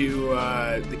then to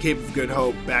the Cape of Good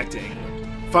Hope back to England.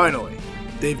 Finally,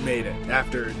 they've made it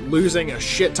after losing a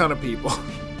shit ton of people.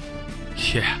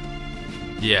 Yeah.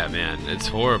 Yeah, man, it's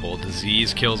horrible.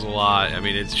 Disease kills a lot. I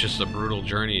mean, it's just a brutal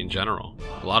journey in general.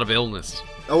 A lot of illness.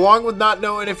 Along with not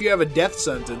knowing if you have a death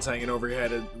sentence hanging over your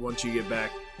head once you get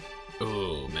back.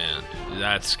 Oh, man.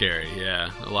 That's scary,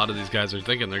 yeah. A lot of these guys are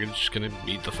thinking they're just gonna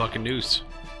beat the fucking noose.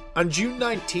 On June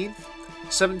 19th,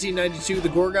 1792, the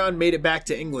Gorgon made it back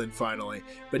to England finally.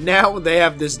 But now they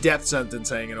have this death sentence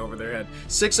hanging over their head.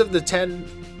 6 of the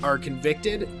 10 are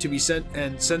convicted to be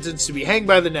sentenced to be hanged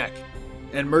by the neck.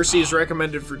 And mercy is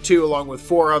recommended for 2, along with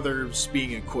 4 others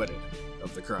being acquitted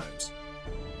of the crimes.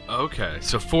 Okay,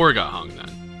 so 4 got hung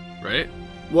then, right?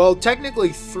 Well, technically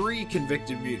 3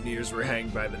 convicted mutineers were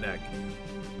hanged by the neck.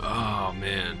 Oh,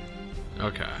 man.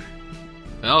 Okay.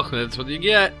 Well, that's what you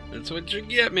get. That's what you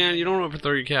get, man. You don't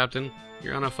overthrow your captain.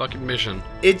 You're on a fucking mission.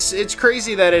 It's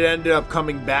crazy that it ended up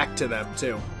coming back to them,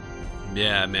 too.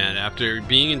 Yeah, man. After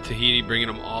being in Tahiti, bringing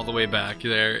them all the way back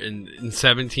there in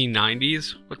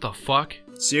 1790s? What the fuck?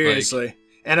 Seriously.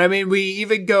 And I mean, we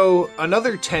even go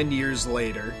another 10 years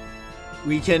later.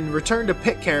 We can return to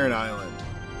Pitcairn Island,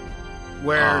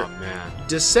 where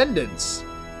descendants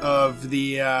of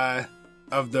the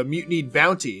mutinied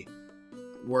Bounty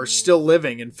were still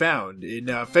living and found. In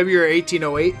February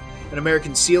 1808, an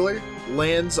American sealer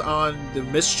lands on the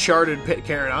mischarted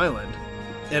Pitcairn Island,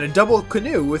 and a double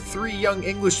canoe with 3 young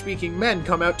English-speaking men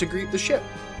come out to greet the ship.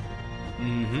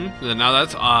 Mm-hmm. Now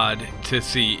that's odd to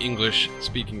see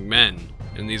English-speaking men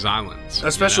in these islands.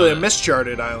 Especially a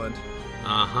mischarted island.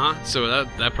 Uh-huh. So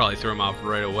that probably threw them off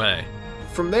right away.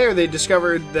 From there, they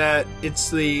discovered that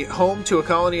it's the home to a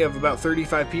colony of about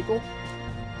 35 people,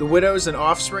 the widows and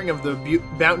offspring of the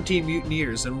Bounty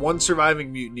mutineers, and 1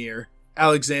 surviving mutineer,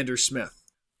 Alexander Smith.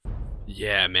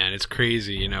 Yeah, man, it's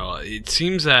crazy. You know, it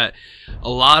seems that a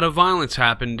lot of violence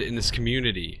happened in this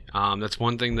community. That's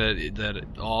one thing that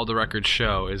all the records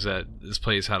show, is that this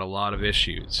place had a lot of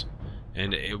issues.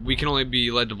 And we can only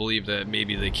be led to believe that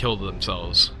maybe they killed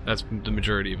themselves. That's the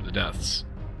majority of the deaths.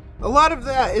 A lot of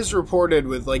that is reported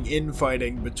with, like,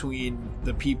 infighting between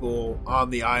the people on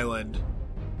the island,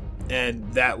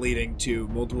 and that leading to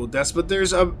multiple deaths. But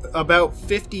there's about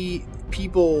 50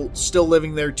 people still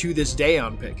living there to this day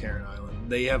on Pitcairn Island.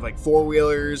 They have, like,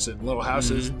 4-wheelers and little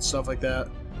houses and stuff like that.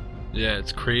 Yeah,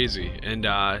 it's crazy. And,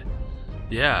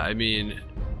 yeah, I mean,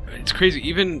 it's crazy.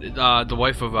 Even the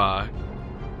wife of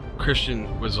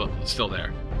Christian was still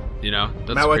there. You know?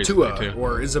 That's Mauatua,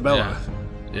 or Isabella.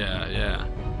 Yeah.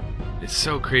 It's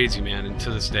so crazy, man. And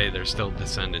to this day, there's still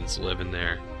descendants living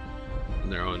there in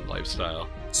their own lifestyle.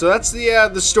 So that's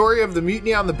the story of the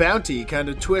mutiny on the Bounty. Kind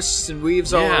of twists and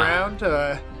weaves all around.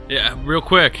 Yeah, real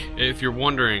quick, if you're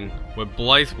wondering what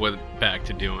Blythe went back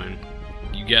to doing,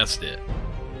 you guessed it.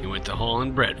 He went to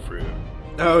hauling breadfruit.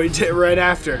 Oh, he did right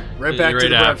after. Right back to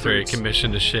the after he breadfruits.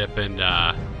 commissioned a ship, and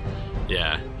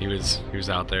yeah, he was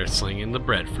out there slinging the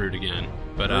breadfruit again.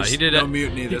 But he did no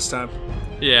mutiny this time.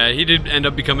 Yeah, he did end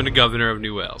up becoming the governor of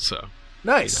New Wales. So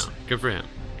nice. You know, good for him.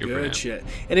 Good shit.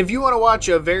 And if you want to watch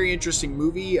a very interesting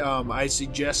movie, I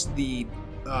suggest the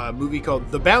movie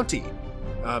called The Bounty,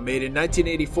 made in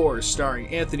 1984, starring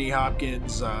Anthony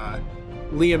Hopkins,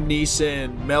 Liam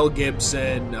Neeson, Mel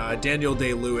Gibson, Daniel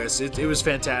Day-Lewis. It was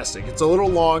fantastic. It's a little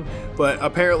long, but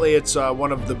apparently it's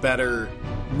one of the better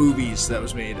movies that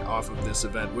was made off of this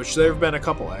event, which there have been a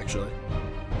couple, actually.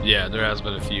 Yeah, there has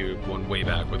been a few. One way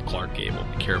back with Clark Gable.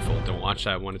 Be careful. Don't watch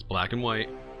that one. It's black and white.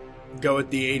 Go with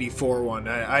the 84 one.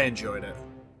 I enjoyed it.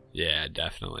 Yeah,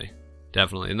 definitely.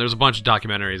 And there's a bunch of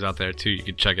documentaries out there, too, you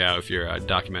can check out if you're a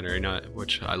documentary nut,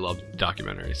 which I love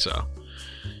documentaries, so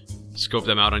scope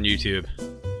them out on YouTube.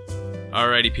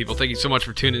 Alrighty, people, thank you so much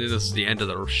for tuning in. This is the end of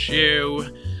the show.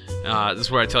 This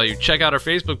is where I tell you, check out our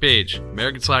Facebook page,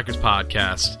 American Slackers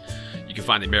Podcast. You can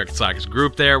find the American Slackers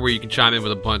group there, where you can chime in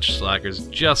with a bunch of slackers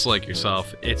just like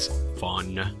yourself. It's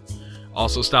fun.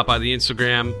 Also, stop by the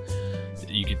Instagram.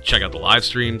 You can check out the live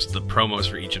streams, the promos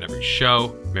for each and every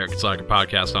show, American Slacker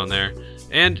Podcast on there.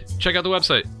 And check out the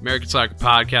website,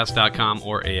 AmericanSlackerPodcast.com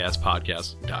or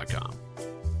ASPodcast.com.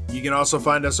 You can also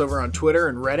find us over on Twitter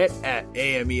and Reddit at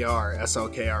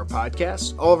AMERSLKR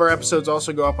Podcast. All of our episodes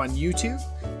also go up on YouTube.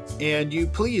 And you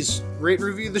please rate and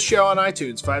review the show on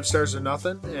iTunes, 5 stars or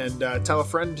nothing, and tell a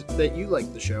friend that you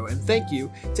like the show. And thank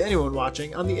you to anyone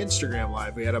watching on the Instagram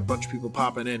Live. We had a bunch of people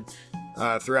popping in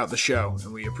throughout the show,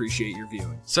 and we appreciate your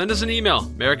viewing. Send us an email,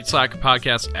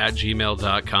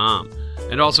 AmericanSlackerPodcast@gmail.com.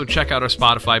 And also check out our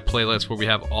Spotify playlist, where we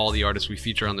have all the artists we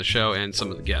feature on the show and some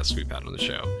of the guests we've had on the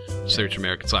show. Search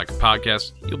American Slacker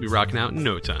Podcast. You'll be rocking out in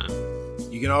no time.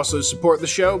 You can also support the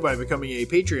show by becoming a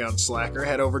Patreon Slacker.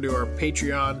 Head over to our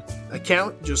Patreon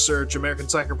account. Just search American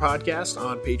Slacker Podcast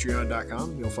on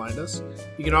patreon.com. You'll find us.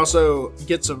 You can also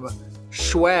get some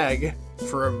swag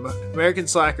from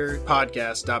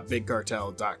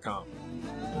AmericanSlackerPodcast.BigCartel.com.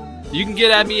 You can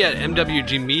get at me at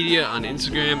MWG Media on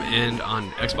Instagram and on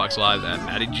Xbox Live at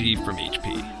Matty G from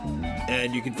HP.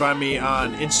 And you can find me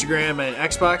on Instagram and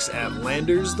Xbox at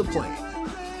Landers the Plane.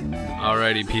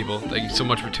 Alrighty, people. Thank you so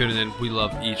much for tuning in. We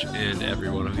love each and every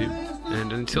one of you.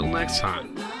 And until next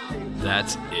time,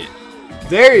 that's it.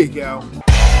 There you go.